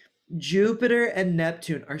Jupiter and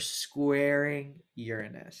Neptune are squaring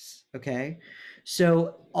Uranus. Okay.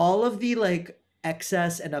 So all of the like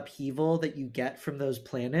excess and upheaval that you get from those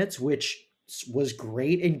planets, which was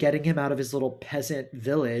great in getting him out of his little peasant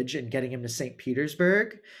village and getting him to St.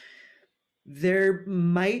 Petersburg, there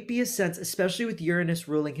might be a sense, especially with Uranus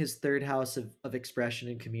ruling his third house of expression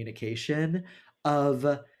and communication,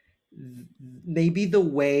 of maybe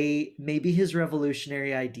maybe his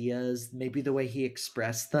revolutionary ideas, maybe the way he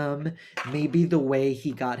expressed them, maybe the way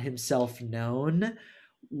he got himself known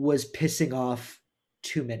was pissing off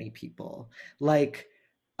too many people. Like,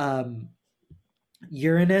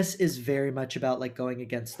 Uranus is very much about like going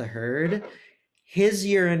against the herd. His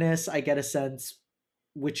Uranus, I get a sense,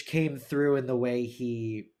 which came through in the way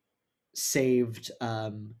he saved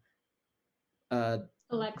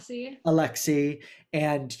Alexei,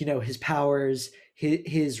 and you know his powers,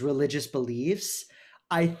 his religious beliefs.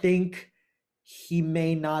 I think he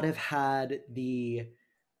may not have had the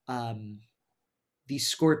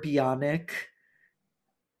scorpionic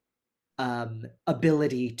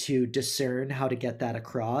ability to discern how to get that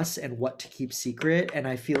across and what to keep secret. And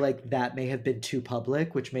I feel like that may have been too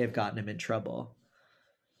public, which may have gotten him in trouble.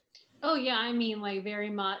 Oh yeah, I mean, like very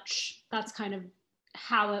much that's kind of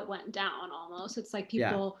how it went down almost. It's like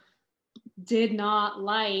people did not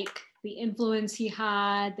like the influence he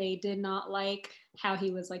had. They did not like how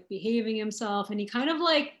he was like behaving himself. And he kind of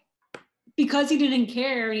like, because he didn't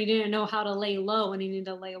care and he didn't know how to lay low and he needed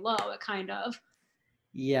to lay low, it kind of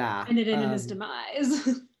ended in his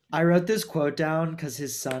demise. I wrote this quote down because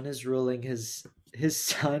his son is ruling his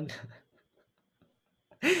son.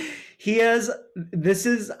 He has,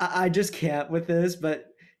 I just can't with this,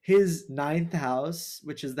 but his ninth house,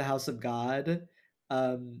 which is the house of God,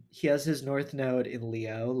 he has his north node in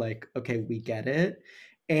Leo. Like, okay, we get it.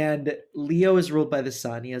 And Leo is ruled by the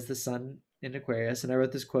sun. He has the sun in Aquarius. And I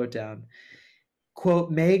wrote this quote down.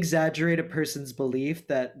 Quote, may exaggerate a person's belief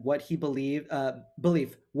that what he believes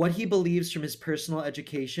from his personal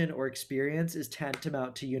education or experience is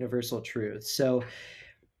tantamount to universal truth. So,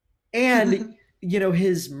 and you know,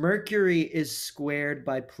 his Mercury is squared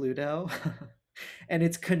by Pluto and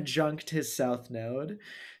it's conjunct his south node.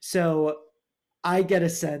 So I get a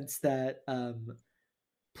sense that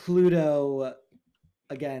Pluto,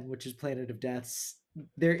 again, which is planet of deaths,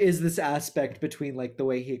 there is this aspect between like the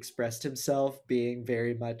way he expressed himself being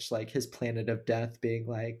very much like his planet of death being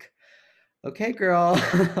like, okay, girl,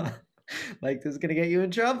 like this is gonna get you in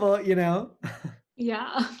trouble, you know?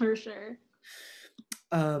 Yeah, for sure.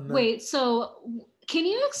 Wait, so can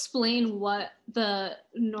you explain what the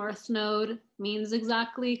North Node means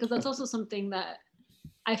exactly? Because that's also something that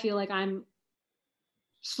I feel like I'm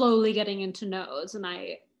slowly getting into nodes and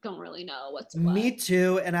I don't really know what's what. Me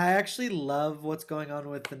too, and I actually love what's going on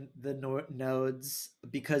with the nodes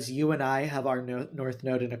because you and I have our north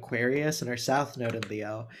node in Aquarius and our south node in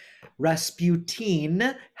Leo.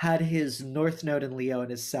 Rasputin had his north node in Leo and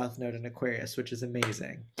his south node in Aquarius, which is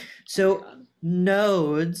amazing. So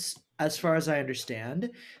nodes, as far as I understand,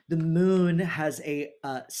 the moon has a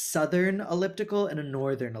southern elliptical and a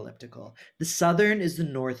northern elliptical. The southern is the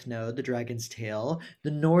north node, the dragon's tail. The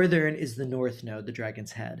northern is the north node, the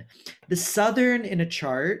dragon's head. The southern in a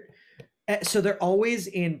chart, so they're always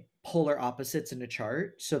in polar opposites in a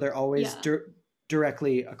chart. So they're always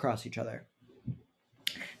directly across each other.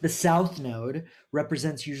 The south node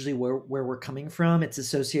represents usually where we're coming from. It's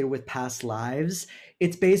associated with past lives.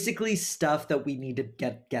 It's basically stuff that we need to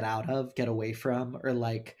get out of, get away from, or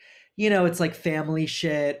like, you know, it's like family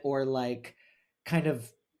shit or like kind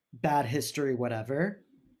of bad history, whatever.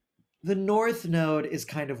 The north node is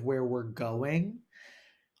kind of where we're going.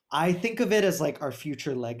 I think of it as like our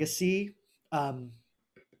future legacy.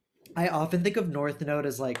 I often think of North Node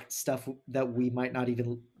as like stuff that we might not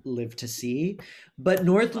even live to see, but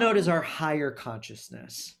North Node is our higher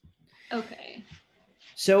consciousness. Okay.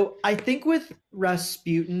 So I think with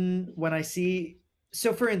Rasputin, when I see,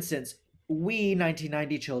 so for instance, we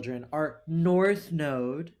 1990 children, our North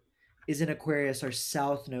Node is in Aquarius, our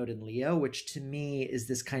South Node in Leo, which to me is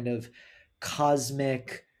this kind of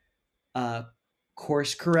cosmic uh,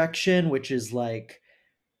 course correction, which is like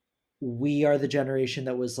we are the generation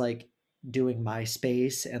that was like doing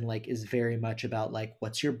MySpace and like is very much about like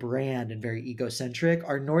what's your brand and very egocentric.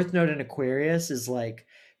 Our North Node in Aquarius is like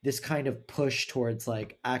this kind of push towards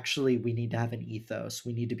like actually we need to have an ethos.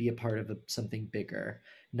 We need to be a part of something bigger,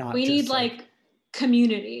 not we just need like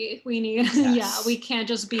community. We need yeah, yes. we can't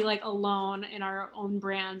just be like alone in our own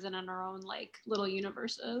brands and in our own like little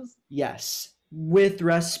universes. Yes. With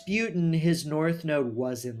Rasputin, his North Node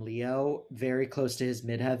was in Leo, very close to his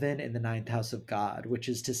midheaven in the ninth house of God, which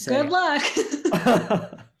is to say, good luck.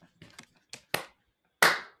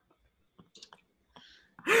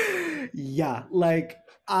 yeah, like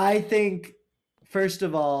I think, first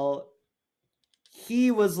of all, he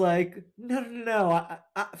was like, no.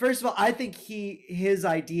 First of all, I think his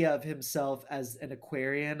idea of himself as an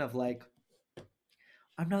Aquarian of like,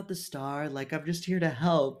 I'm not the star, like I'm just here to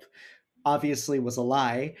help, obviously was a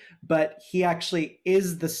lie, but he actually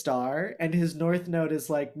is the star, and his North Node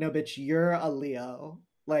is like, no, bitch, you're a Leo,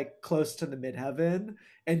 like close to the midheaven,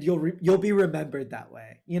 and you'll be remembered that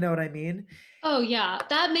way. You know what I mean? Oh yeah,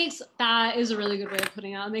 that is a really good way of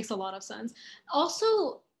putting it out. It makes a lot of sense.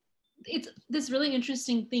 Also, it's this really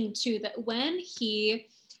interesting thing too that when he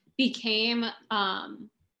became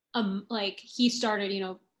like he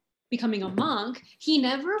started, becoming a monk, he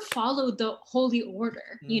never followed the holy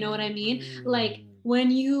order. You know what I mean? Like when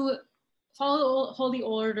you follow the holy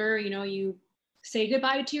order, you say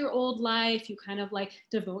goodbye to your old life, you kind of like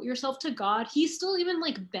devote yourself to God. He still even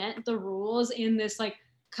like bent the rules in this like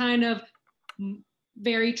kind of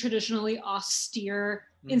very traditionally austere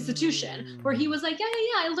institution where he was like, yeah,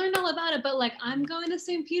 I learned all about it, but like I'm going to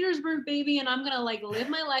St. Petersburg, baby, and I'm gonna like live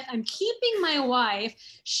my life. I'm keeping my wife,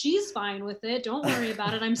 she's fine with it, don't worry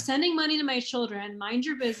about it. I'm sending money to my children, mind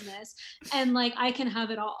your business, and like I can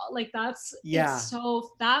have it all. Like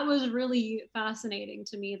so that was really fascinating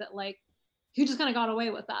to me that like he just kind of got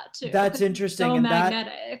away with that too. That's interesting. So and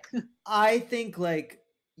magnetic. I think like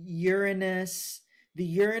the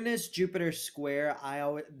Uranus Jupiter square,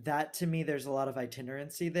 that to me there's a lot of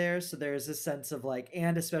itinerancy there. So there's a sense of like,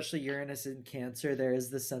 and especially Uranus in Cancer, there is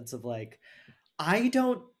this sense of like, I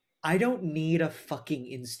don't need a fucking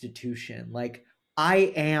institution. Like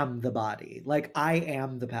I am the body. Like I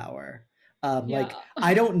am the power. Like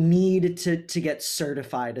I don't need to get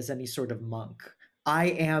certified as any sort of monk. I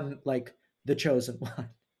am like the chosen one.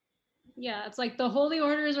 Yeah, it's like the holy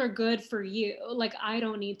orders are good for you. Like I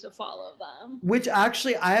don't need to follow them. Which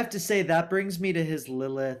actually, I have to say, that brings me to his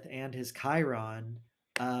Lilith and his Chiron.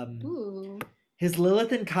 Ooh. His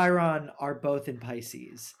Lilith and Chiron are both in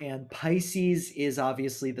Pisces, and Pisces is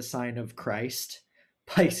obviously the sign of Christ.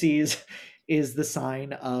 Pisces is the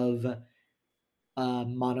sign of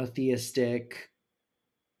monotheistic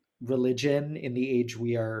religion in the age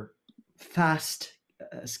we are fast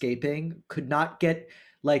escaping. Could not get,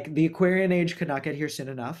 like, the Aquarian age could not get here soon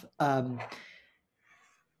enough.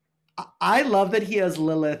 I love that he has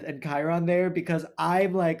Lilith and Chiron there, because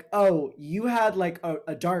I'm like, oh, you had like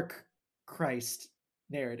a dark Christ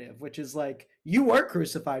narrative, which is like you were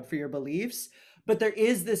crucified for your beliefs, but there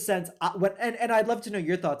is this sense. And I'd love to know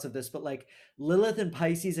your thoughts of this, but like Lilith in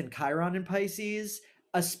Pisces and Chiron in Pisces,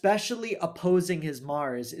 especially opposing his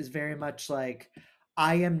Mars, is very much like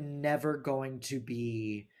I am never going to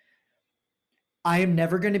be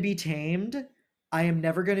tamed. I am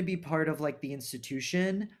never going to be part of like the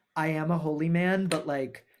institution. I am a holy man, but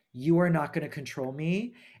like you are not going to control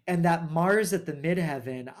me. And that Mars at the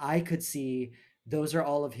midheaven, I could see those are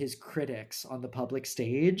all of his critics on the public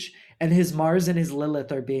stage. And his Mars and his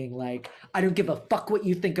Lilith are being like, I don't give a fuck what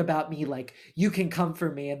you think about me. Like you can come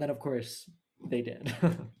for me. And then of course they did.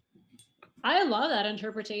 I love that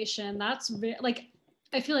interpretation. That's like,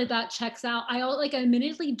 I feel like that checks out. I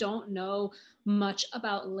admittedly don't know much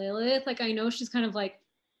about Lilith. Like I know she's kind of like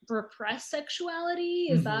repressed sexuality.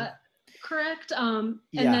 Is that correct? And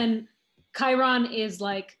then Chiron is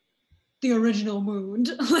like the original moon.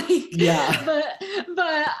 Like but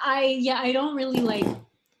I don't really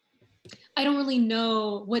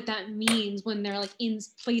know what that means when they're like in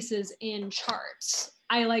places in charts.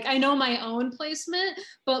 I know my own placement,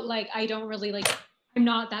 but like I don't really like, I'm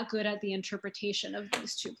not that good at the interpretation of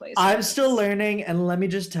these two places. I'm still learning, and let me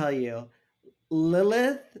just tell you,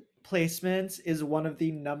 Lilith placements is one of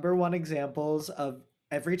the number one examples of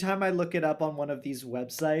every time I look it up on one of these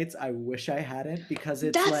websites, I wish I hadn't, because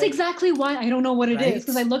it's That's like, exactly why I don't know what it is,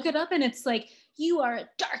 because I right? look it up and it's like, you are a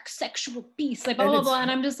dark sexual beast, like blah And blah it's blah,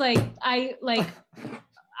 and I'm just like,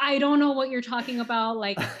 I don't know what you're talking about.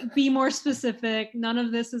 Like, be more specific. None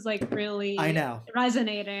of this is like really I know.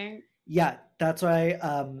 resonating. Yeah, that's why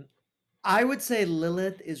I would say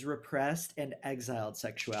Lilith is repressed and exiled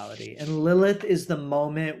sexuality. And Lilith is the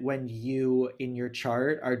moment when you in your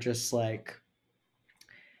chart are just like,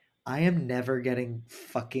 I am never getting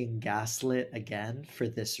fucking gaslit again for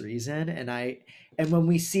this reason. And when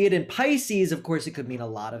we see it in Pisces, of course it could mean a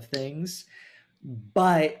lot of things.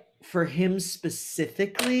 But for him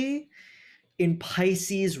specifically, in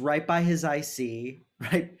Pisces, right by his IC,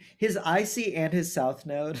 right? His IC and his South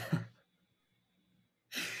Node.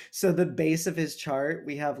 So the base of his chart,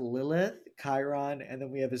 we have Lilith, Chiron, and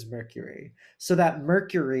then we have his Mercury. So that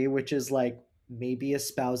Mercury, which is like maybe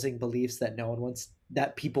espousing beliefs that no one wants,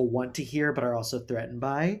 that people want to hear but are also threatened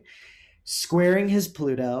by, squaring his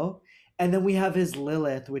Pluto. And then we have his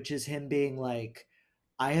Lilith, which is him being like,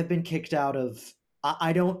 I have been kicked out of,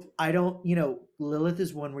 I don't, Lilith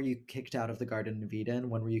is one where you kicked out of the Garden of Eden,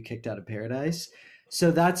 one where you kicked out of paradise. So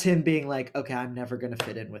that's him being like, okay, I'm never going to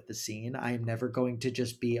fit in with the scene. I am never going to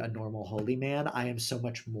just be a normal holy man. I am so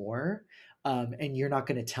much more. And you're not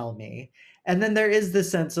going to tell me. And then there is this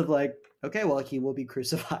sense of like, okay, well, he will be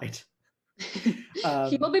crucified.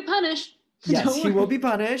 He will be punished. Yes, he will be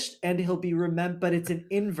punished, and he'll be remembered, but it's an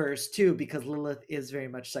inverse too, because Lilith is very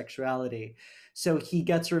much sexuality. So he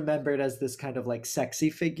gets remembered as this kind of like sexy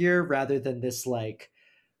figure rather than this like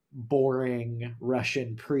boring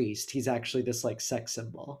Russian priest. He's actually this like sex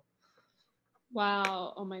symbol.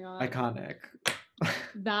 Wow. Oh my God. Iconic.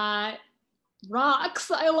 That rocks.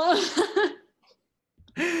 I love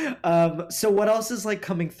So what else is like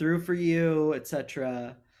coming through for you,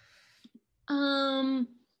 etc.?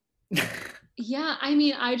 Yeah, I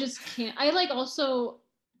mean, I just can't. I like also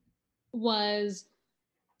was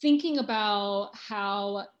thinking about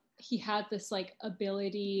how he had this like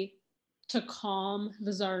ability to calm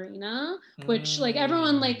the Tsarina, which like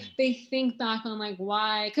everyone like they think back on like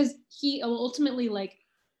why, because he ultimately like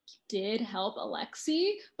did help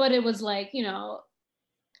Alexei, but it was like,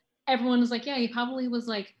 everyone was like, yeah, he probably was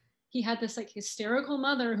like, he had this like hysterical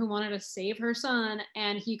mother who wanted to save her son,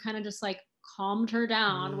 and he kind of just like calmed her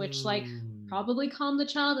down, which like probably calmed the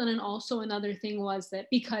child. And then also another thing was that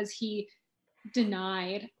because he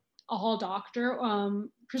denied all doctor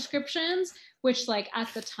prescriptions, which like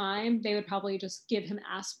at the time they would probably just give him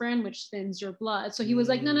aspirin, which thins your blood. So he was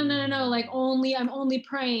like, no, like I'm only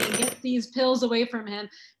praying, get these pills away from him,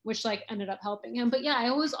 which like ended up helping him. But yeah,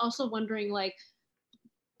 I was also wondering like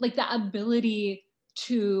the ability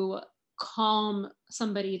to calm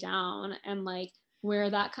somebody down, and like where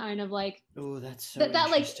that kind of like, oh, that's so that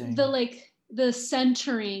interesting. like the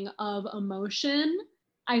centering of emotion,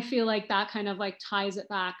 I feel like that kind of like ties it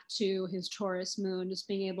back to his Taurus moon, just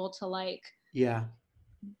being able to like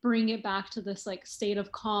bring it back to this like state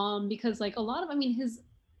of calm, because like a lot of, I mean,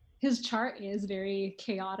 his chart is very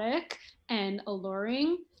chaotic and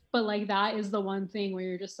alluring, but like that is the one thing where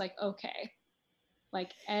you're just like, okay,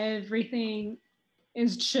 like everything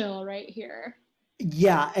is chill right here.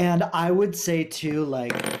 Yeah, and I would say too,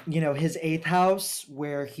 like, his 8th house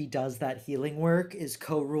where he does that healing work is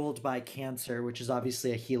co-ruled by Cancer, which is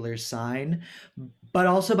obviously a healer's sign, but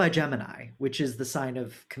also by Gemini, which is the sign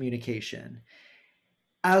of communication.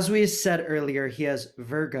 As we said earlier, he has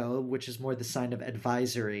Virgo, which is more the sign of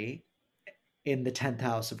advisory in the 10th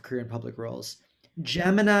house of career and public roles.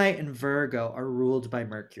 Gemini and Virgo are ruled by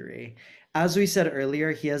Mercury. As we said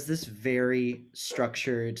earlier, he has this very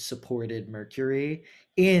structured, supported Mercury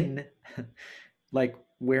in like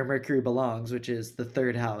where Mercury belongs, which is the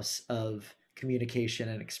 3rd house of communication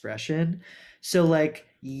and expression. So like,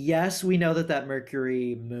 yes, we know that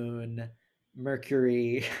Mercury moon, the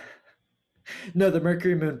Mercury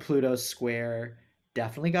moon Pluto square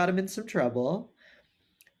definitely got him in some trouble.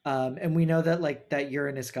 And we know that like that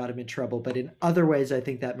Uranus got him in trouble, but in other ways, I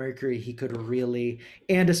think that Mercury, he could really,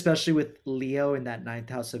 and especially with Leo in that 9th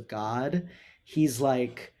house of God, he's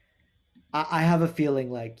like, I have a feeling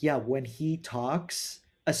like, yeah, when he talks,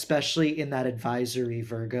 especially in that advisory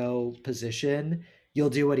Virgo position, you'll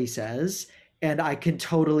do what he says. And I can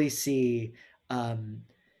totally see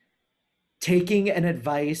taking an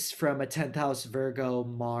advice from a 10th house Virgo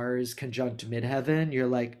Mars conjunct midheaven. You're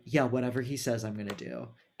like, yeah, whatever he says, I'm going to do.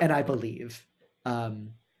 And I believe.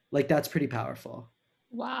 Like, that's pretty powerful.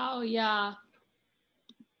 Wow, yeah.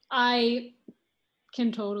 I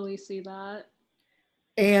can totally see that.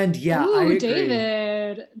 And yeah, Ooh, I agree.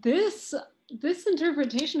 David, this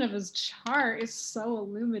interpretation of his chart is so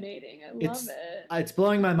illuminating. I love it. It's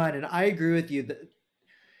blowing my mind, and I agree with you that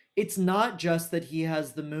it's not just that he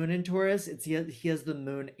has the moon in Taurus, it's he has the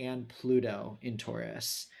moon and Pluto in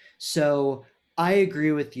Taurus. So I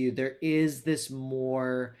agree with you. There is this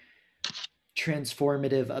more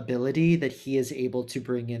transformative ability that he is able to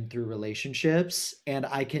bring in through relationships, and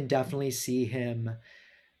I can definitely see him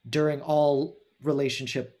during all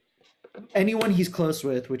relationship, anyone he's close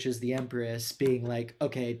with, which is the Empress, being like,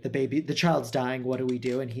 okay, the child's dying, what do we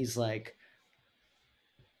do? And he's like,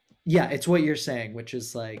 yeah, it's what you're saying, which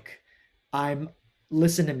is like,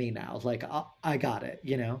 listen to me now, like I got it,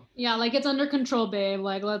 you know? Yeah, like it's under control, babe,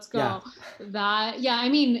 like let's go. Yeah. I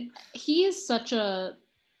mean, he is such a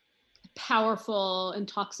powerful,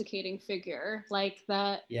 intoxicating figure, like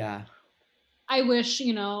that. Yeah. I wish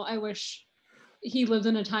he lived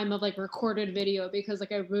in a time of like recorded video, because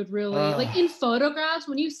like I would really like in photographs,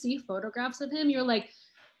 when you see photographs of him, you're like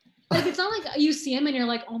it's not like you see him and you're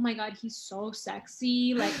like, oh my God, he's so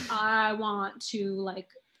sexy, like I want to like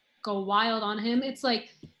go wild on him. It's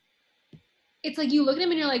like you look at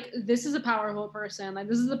him and you're like, this is a powerful person, like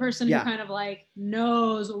this is the person who kind of like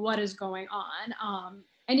knows what is going on.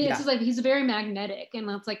 And it's just like he's very magnetic, and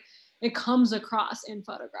that's like it comes across in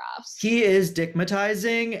photographs. He is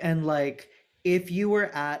dickmatizing, and like if you were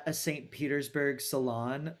at a St. Petersburg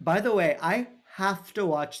salon, by the way, I have to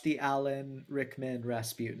watch the Alan Rickman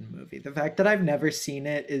Rasputin movie. The fact that I've never seen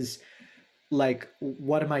it is like,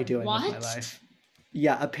 what am I doing with my life?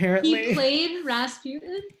 Yeah, apparently. He played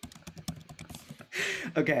Rasputin?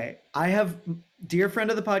 Okay, I have dear friend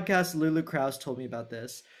of the podcast, Lulu Krause, told me about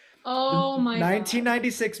this. Oh my God.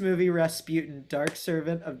 1996 movie Rasputin, Dark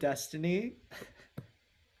Servant of Destiny.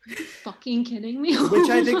 Are you fucking kidding me? Which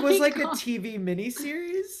I think was like a TV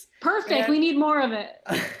miniseries. Perfect. We need more of it.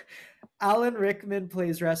 Alan Rickman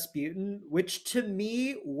plays Rasputin, which to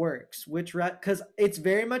me works. Because it's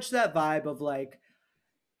very much that vibe of like,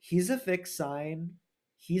 he's a fixed sign.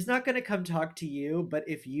 He's not going to come talk to you, but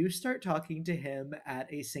if you start talking to him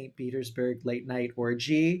at a St. Petersburg late night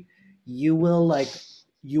orgy, you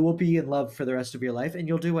will be in love for the rest of your life, and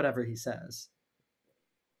you'll do whatever he says.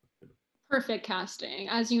 Perfect casting.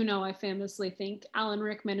 As you know, I famously think Alan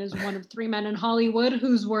Rickman is one of 3 men in Hollywood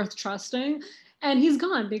who's worth trusting, and he's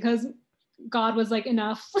gone because God was like,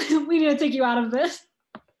 enough. We need to take you out of this.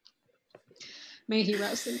 May he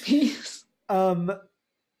rest in peace.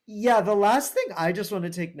 Yeah, the last thing I just want to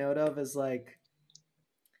take note of is like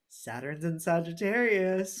Saturn's in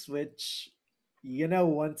Sagittarius, which,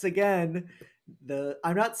 once again,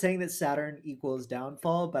 I'm not saying that Saturn equals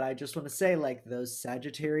downfall, but I just want to say like those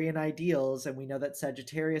Sagittarian ideals, and we know that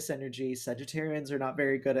Sagittarius energy, Sagittarians are not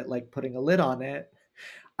very good at like putting a lid on it.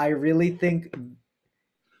 I really think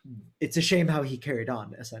it's a shame how he carried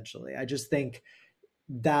on, essentially. I just think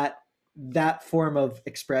that form of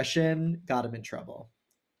expression got him in trouble.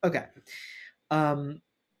 Okay.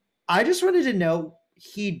 I just wanted to know,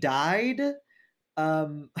 he died.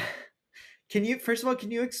 Can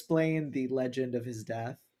you explain the legend of his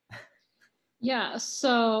death? Yeah,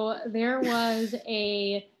 so there was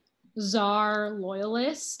a Tsar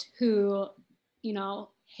loyalist who,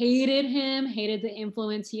 hated him, hated the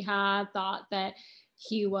influence he had, thought that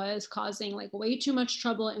he was causing like way too much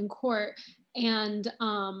trouble in court, and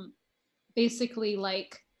basically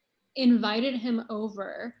like invited him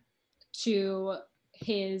over to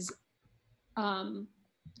his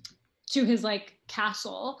like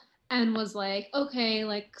castle, and was like, okay,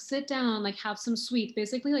 like sit down, like have some sweets,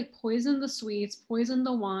 basically like poison the sweets, poison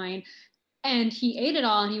the wine. And he ate it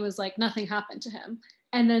all, and he was like, nothing happened to him.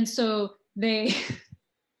 And then so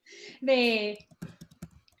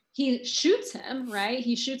he shoots him, right?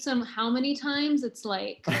 He shoots him how many times? It's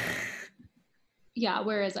like, yeah,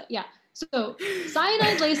 where is it? Yeah. So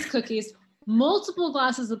cyanide laced cookies, multiple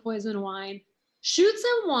glasses of poison wine, shoots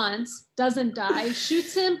him once, doesn't die,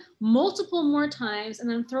 shoots him multiple more times, and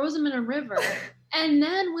then throws him in a river. And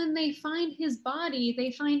then when they find his body,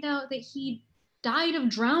 they find out that he died of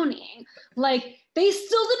drowning. Like, they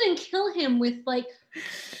still didn't kill him with like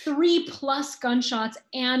 3+ gunshots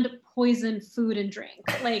and poisoned food and drink.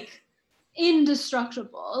 Like,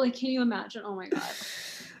 indestructible. Like, can you imagine? Oh my God.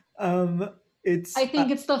 I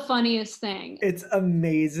think it's the funniest thing. It's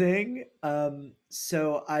amazing.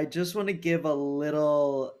 So I just want to give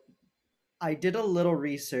I did a little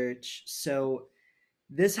research. So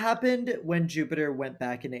this happened when Jupiter went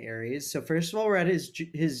back into Aries. So first of all, we're at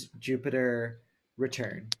his Jupiter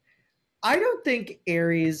return. I don't think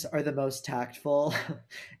Aries are the most tactful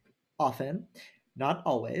often, not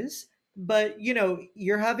always. But you know,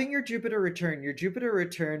 you're having your Jupiter return. Your Jupiter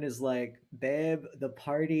return is like, babe, the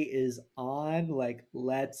party is on. Like,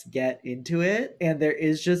 let's get into it. And there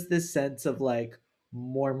is just this sense of like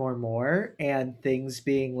more, and things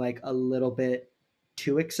being like a little bit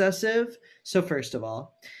too excessive. So, first of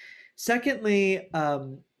all. Secondly,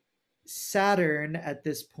 Saturn at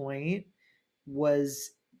this point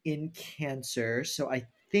was in Cancer. So I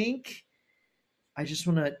think I just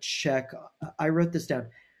want to check. I wrote this down.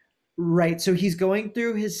 Right. So he's going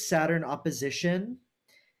through his Saturn opposition.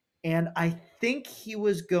 And I think he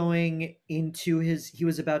was going into he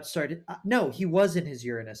was about to start. No, he was in his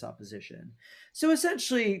Uranus opposition. So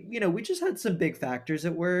essentially, you know, we just had some big factors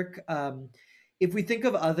at work. If we think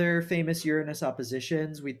of other famous Uranus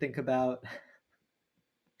oppositions, we think about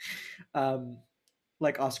um,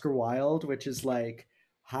 like Oscar Wilde, which is like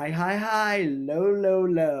high,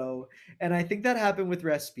 low. And I think that happened with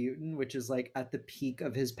Rasputin, which is like at the peak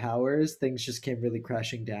of his powers, things just came really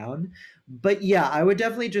crashing down. But yeah, I would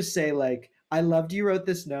definitely just say like, I loved you wrote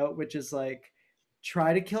this note, which is like,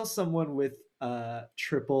 try to kill someone with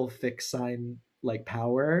triple fixed sign like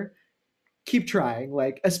power. Keep trying,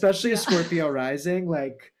 like, especially a Scorpio rising,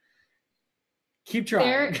 like, keep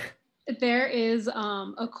trying. There is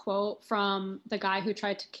a quote from the guy who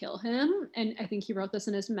tried to kill him, and I think he wrote this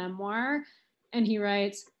in his memoir, and he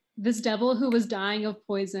writes, "This devil who was dying of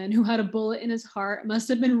poison, who had a bullet in his heart, must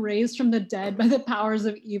have been raised from the dead by the powers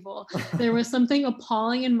of evil. There was something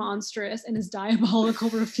appalling and monstrous in his diabolical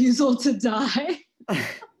refusal to die."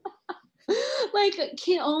 Like,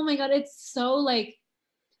 oh my God, it's so like,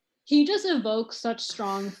 he just evokes such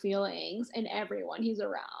strong feelings in everyone he's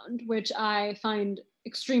around, which I find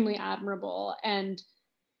extremely admirable. And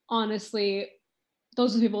honestly,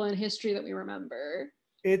 those are the people in history that we remember.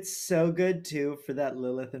 It's so good too for that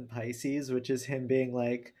Lilith and Pisces, which is him being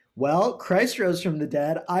like, well, Christ rose from the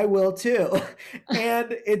dead, I will too.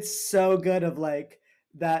 And it's so good of like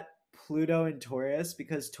that Pluto and Taurus,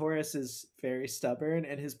 because Taurus is very stubborn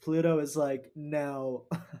and his Pluto is like, no.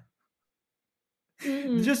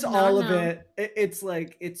 Just all of it. It's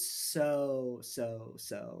like, it's so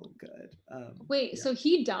good. Wait, yeah. So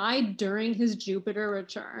he died during his Jupiter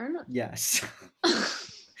return? Yes.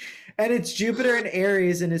 And it's Jupiter and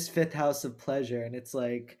Aries in his fifth house of pleasure. And it's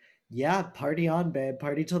like, yeah, party on, babe.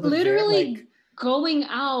 Party till the literally like, going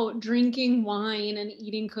out, drinking wine and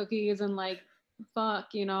eating cookies and like,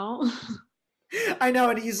 fuck, you know? I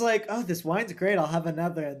know. And he's like, oh, this wine's great. I'll have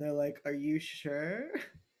another. And they're like, are you sure?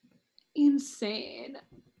 Insane.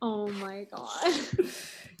 Oh my God.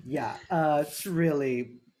 Yeah. It's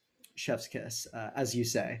really chef's kiss, as you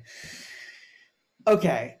say.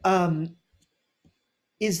 Okay.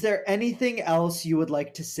 Is there anything else you would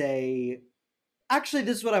like to say? Actually,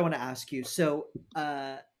 this is what I want to ask you. So,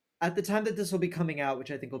 at the time that this will be coming out,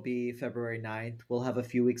 which I think will be February 9th, we'll have a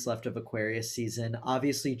few weeks left of Aquarius season.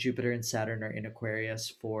 Obviously, Jupiter and Saturn are in Aquarius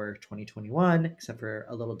for 2021, except for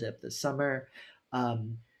a little dip this summer.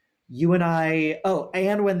 You and I,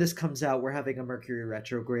 and when this comes out, we're having a Mercury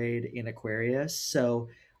retrograde in Aquarius. So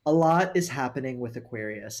a lot is happening with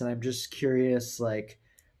Aquarius. And I'm just curious, like,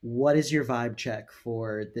 what is your vibe check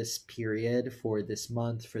for this period, for this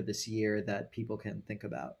month, for this year that people can think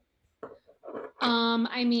about?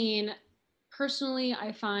 I mean, personally,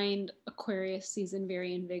 I find Aquarius season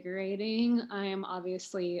very invigorating. I am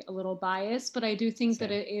obviously a little biased, but I do think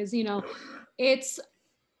that it is, you know, it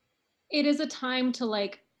is a time to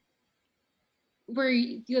like, where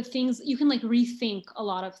you have things, you can like rethink a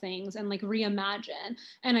lot of things and like reimagine.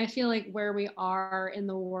 And I feel like where we are in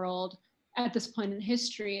the world at this point in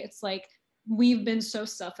history, it's like we've been so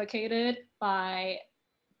suffocated by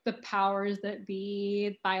the powers that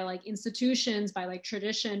be, by like institutions, by like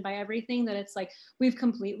tradition, by everything, that it's like we've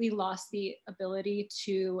completely lost the ability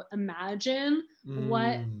to imagine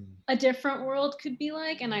what a different world could be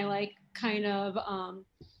like. And I like kind of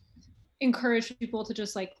encourage people to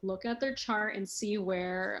just like look at their chart and see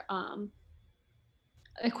where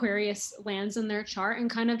Aquarius lands in their chart and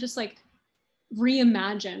kind of just like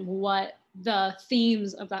reimagine what the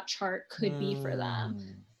themes of that chart could be for them,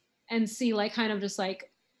 and see like kind of just like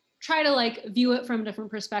try to like view it from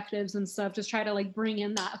different perspectives and stuff, just try to like bring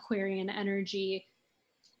in that Aquarian energy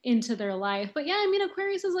into their life. But yeah, I mean,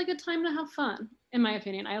 Aquarius is like a time to have fun, in my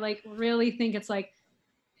opinion. I like really think it's like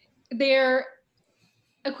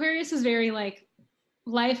Aquarius is very like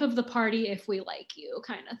life of the party if we like you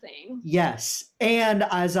kind of thing. Yes. And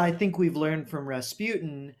as I think we've learned from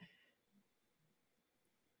Rasputin,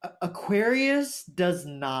 Aquarius does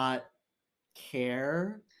not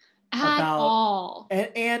care at all.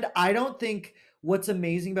 And I don't think what's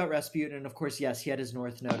amazing about Rasputin, and of course, yes, he had his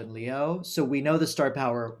North Node in Leo, so we know the star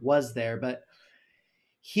power was there, but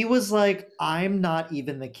he was like, I'm not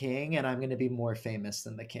even the king, and I'm going to be more famous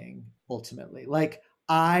than the king, ultimately. Like,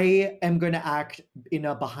 I am going to act in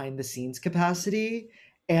a behind the scenes capacity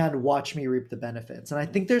and watch me reap the benefits. And I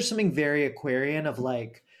think there's something very Aquarian of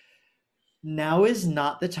like, now is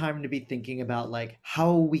not the time to be thinking about like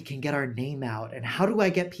how we can get our name out and how do I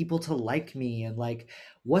get people to like me and like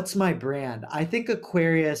what's my brand. I think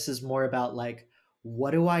Aquarius is more about like what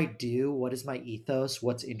do I do, what is my ethos,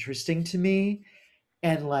 what's interesting to me.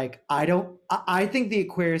 And like I think the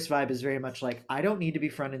Aquarius vibe is very much like I don't need to be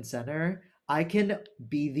front and center. I can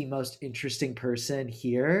be the most interesting person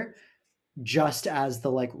here just as the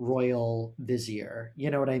like royal vizier, you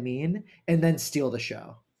know what I mean, and then steal the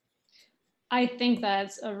show. I think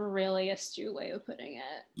that's a really astute way of putting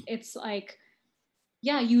it. It's like,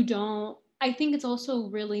 yeah, you don't. I think it's also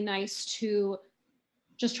really nice to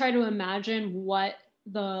just try to imagine what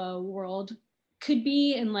the world could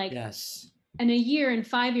be in like in a year, in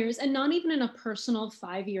 5 years, and not even in a personal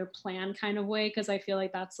 5-year plan kind of way, because I feel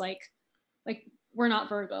like that's like we're not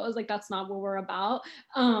Virgos, like that's not what we're about.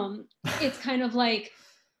 It's kind of like,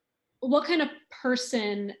 what kind of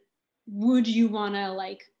person would you want to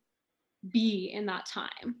like be in that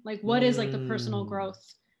time? Like what is like the personal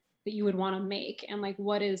growth that you would want to make, and like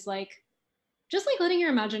what is like just like letting your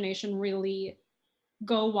imagination really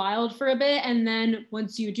go wild for a bit, and then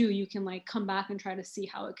once you do, you can like come back and try to see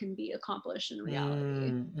how it can be accomplished in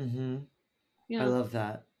reality. Yeah, I love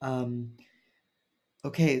that.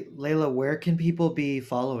 Okay, Layla, where can people be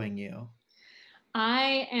following you?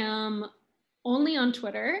 I am only on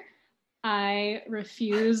Twitter. I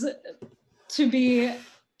refuse to be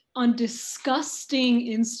on disgusting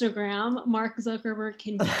Instagram. Mark Zuckerberg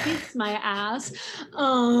can kiss my ass.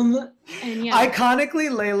 And yeah. Iconically,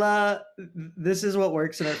 Layla, this is what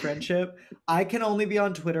works in our friendship. I can only be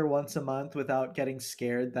on Twitter once a month without getting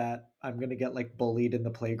scared that I'm going to get like bullied in the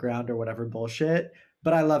playground or whatever bullshit.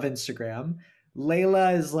 But I love Instagram.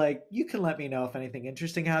 Layla is like, you can let me know if anything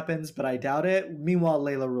interesting happens, but I doubt it. Meanwhile,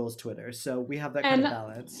 Layla rules Twitter. So we have that kind of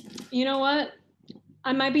balance. You know what?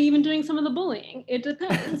 I might be even doing some of the bullying. It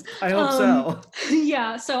depends. I hope so.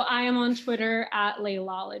 Yeah, so I am on Twitter at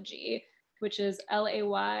Laylology, which is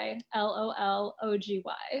LAYLOLOGY.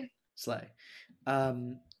 Slay.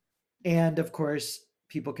 And of course,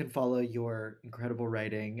 people can follow your incredible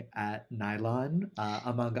writing at Nylon,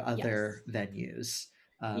 among other venues.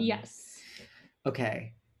 Yes.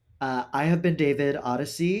 Okay. I have been David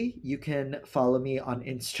Odyssey. You can follow me on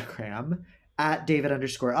Instagram at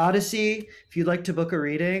David_Odyssey if you'd like to book a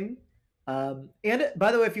reading. And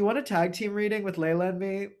by the way, if you want a tag team reading with Layla and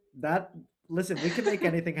me, listen, we can make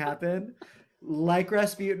anything happen. Like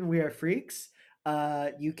Rasputin, we are freaks.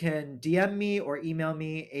 You can DM me or email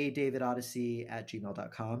me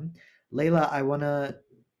davidodyssey@gmail.com. Layla, I want to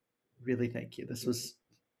really thank you. This was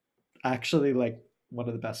actually like one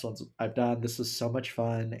of the best ones I've done. This was so much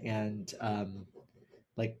fun, and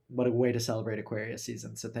like what a way to celebrate Aquarius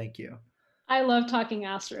season. So thank you. I love talking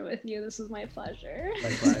Astro with you. This was my pleasure.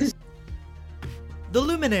 Likewise. The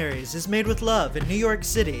Luminaries is made with love in New York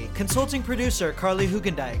City. Consulting producer Carly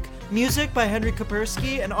Hugendijk. Music by Henry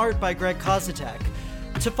Kapersky and art by Greg Kozatek.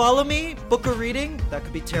 To follow me, book a reading, that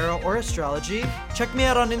could be tarot or astrology, check me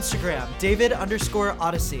out on Instagram,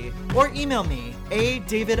 David_Odyssey, or email me,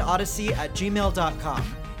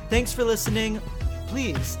 davidodyssey@gmail.com. Thanks for listening.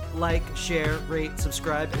 Please like, share, rate,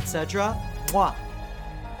 subscribe, etc. Mwah.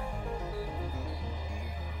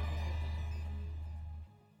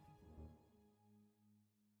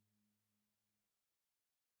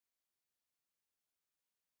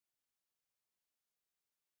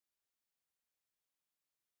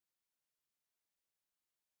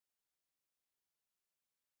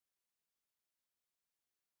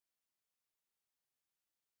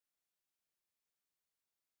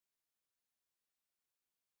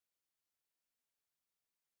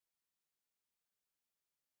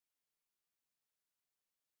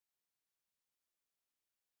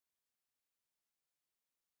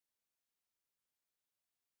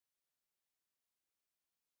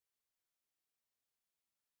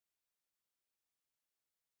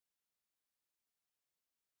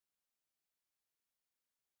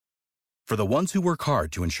 For the ones who work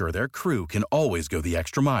hard to ensure their crew can always go the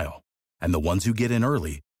extra mile, and the ones who get in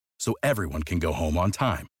early so everyone can go home on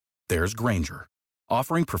time, there's Grainger,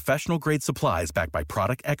 offering professional-grade supplies backed by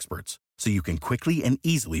product experts so you can quickly and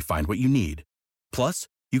easily find what you need. Plus,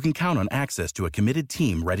 you can count on access to a committed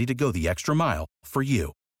team ready to go the extra mile for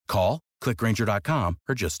you. Call, click Grainger.com,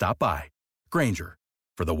 or just stop by. Grainger,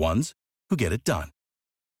 for the ones who get it done.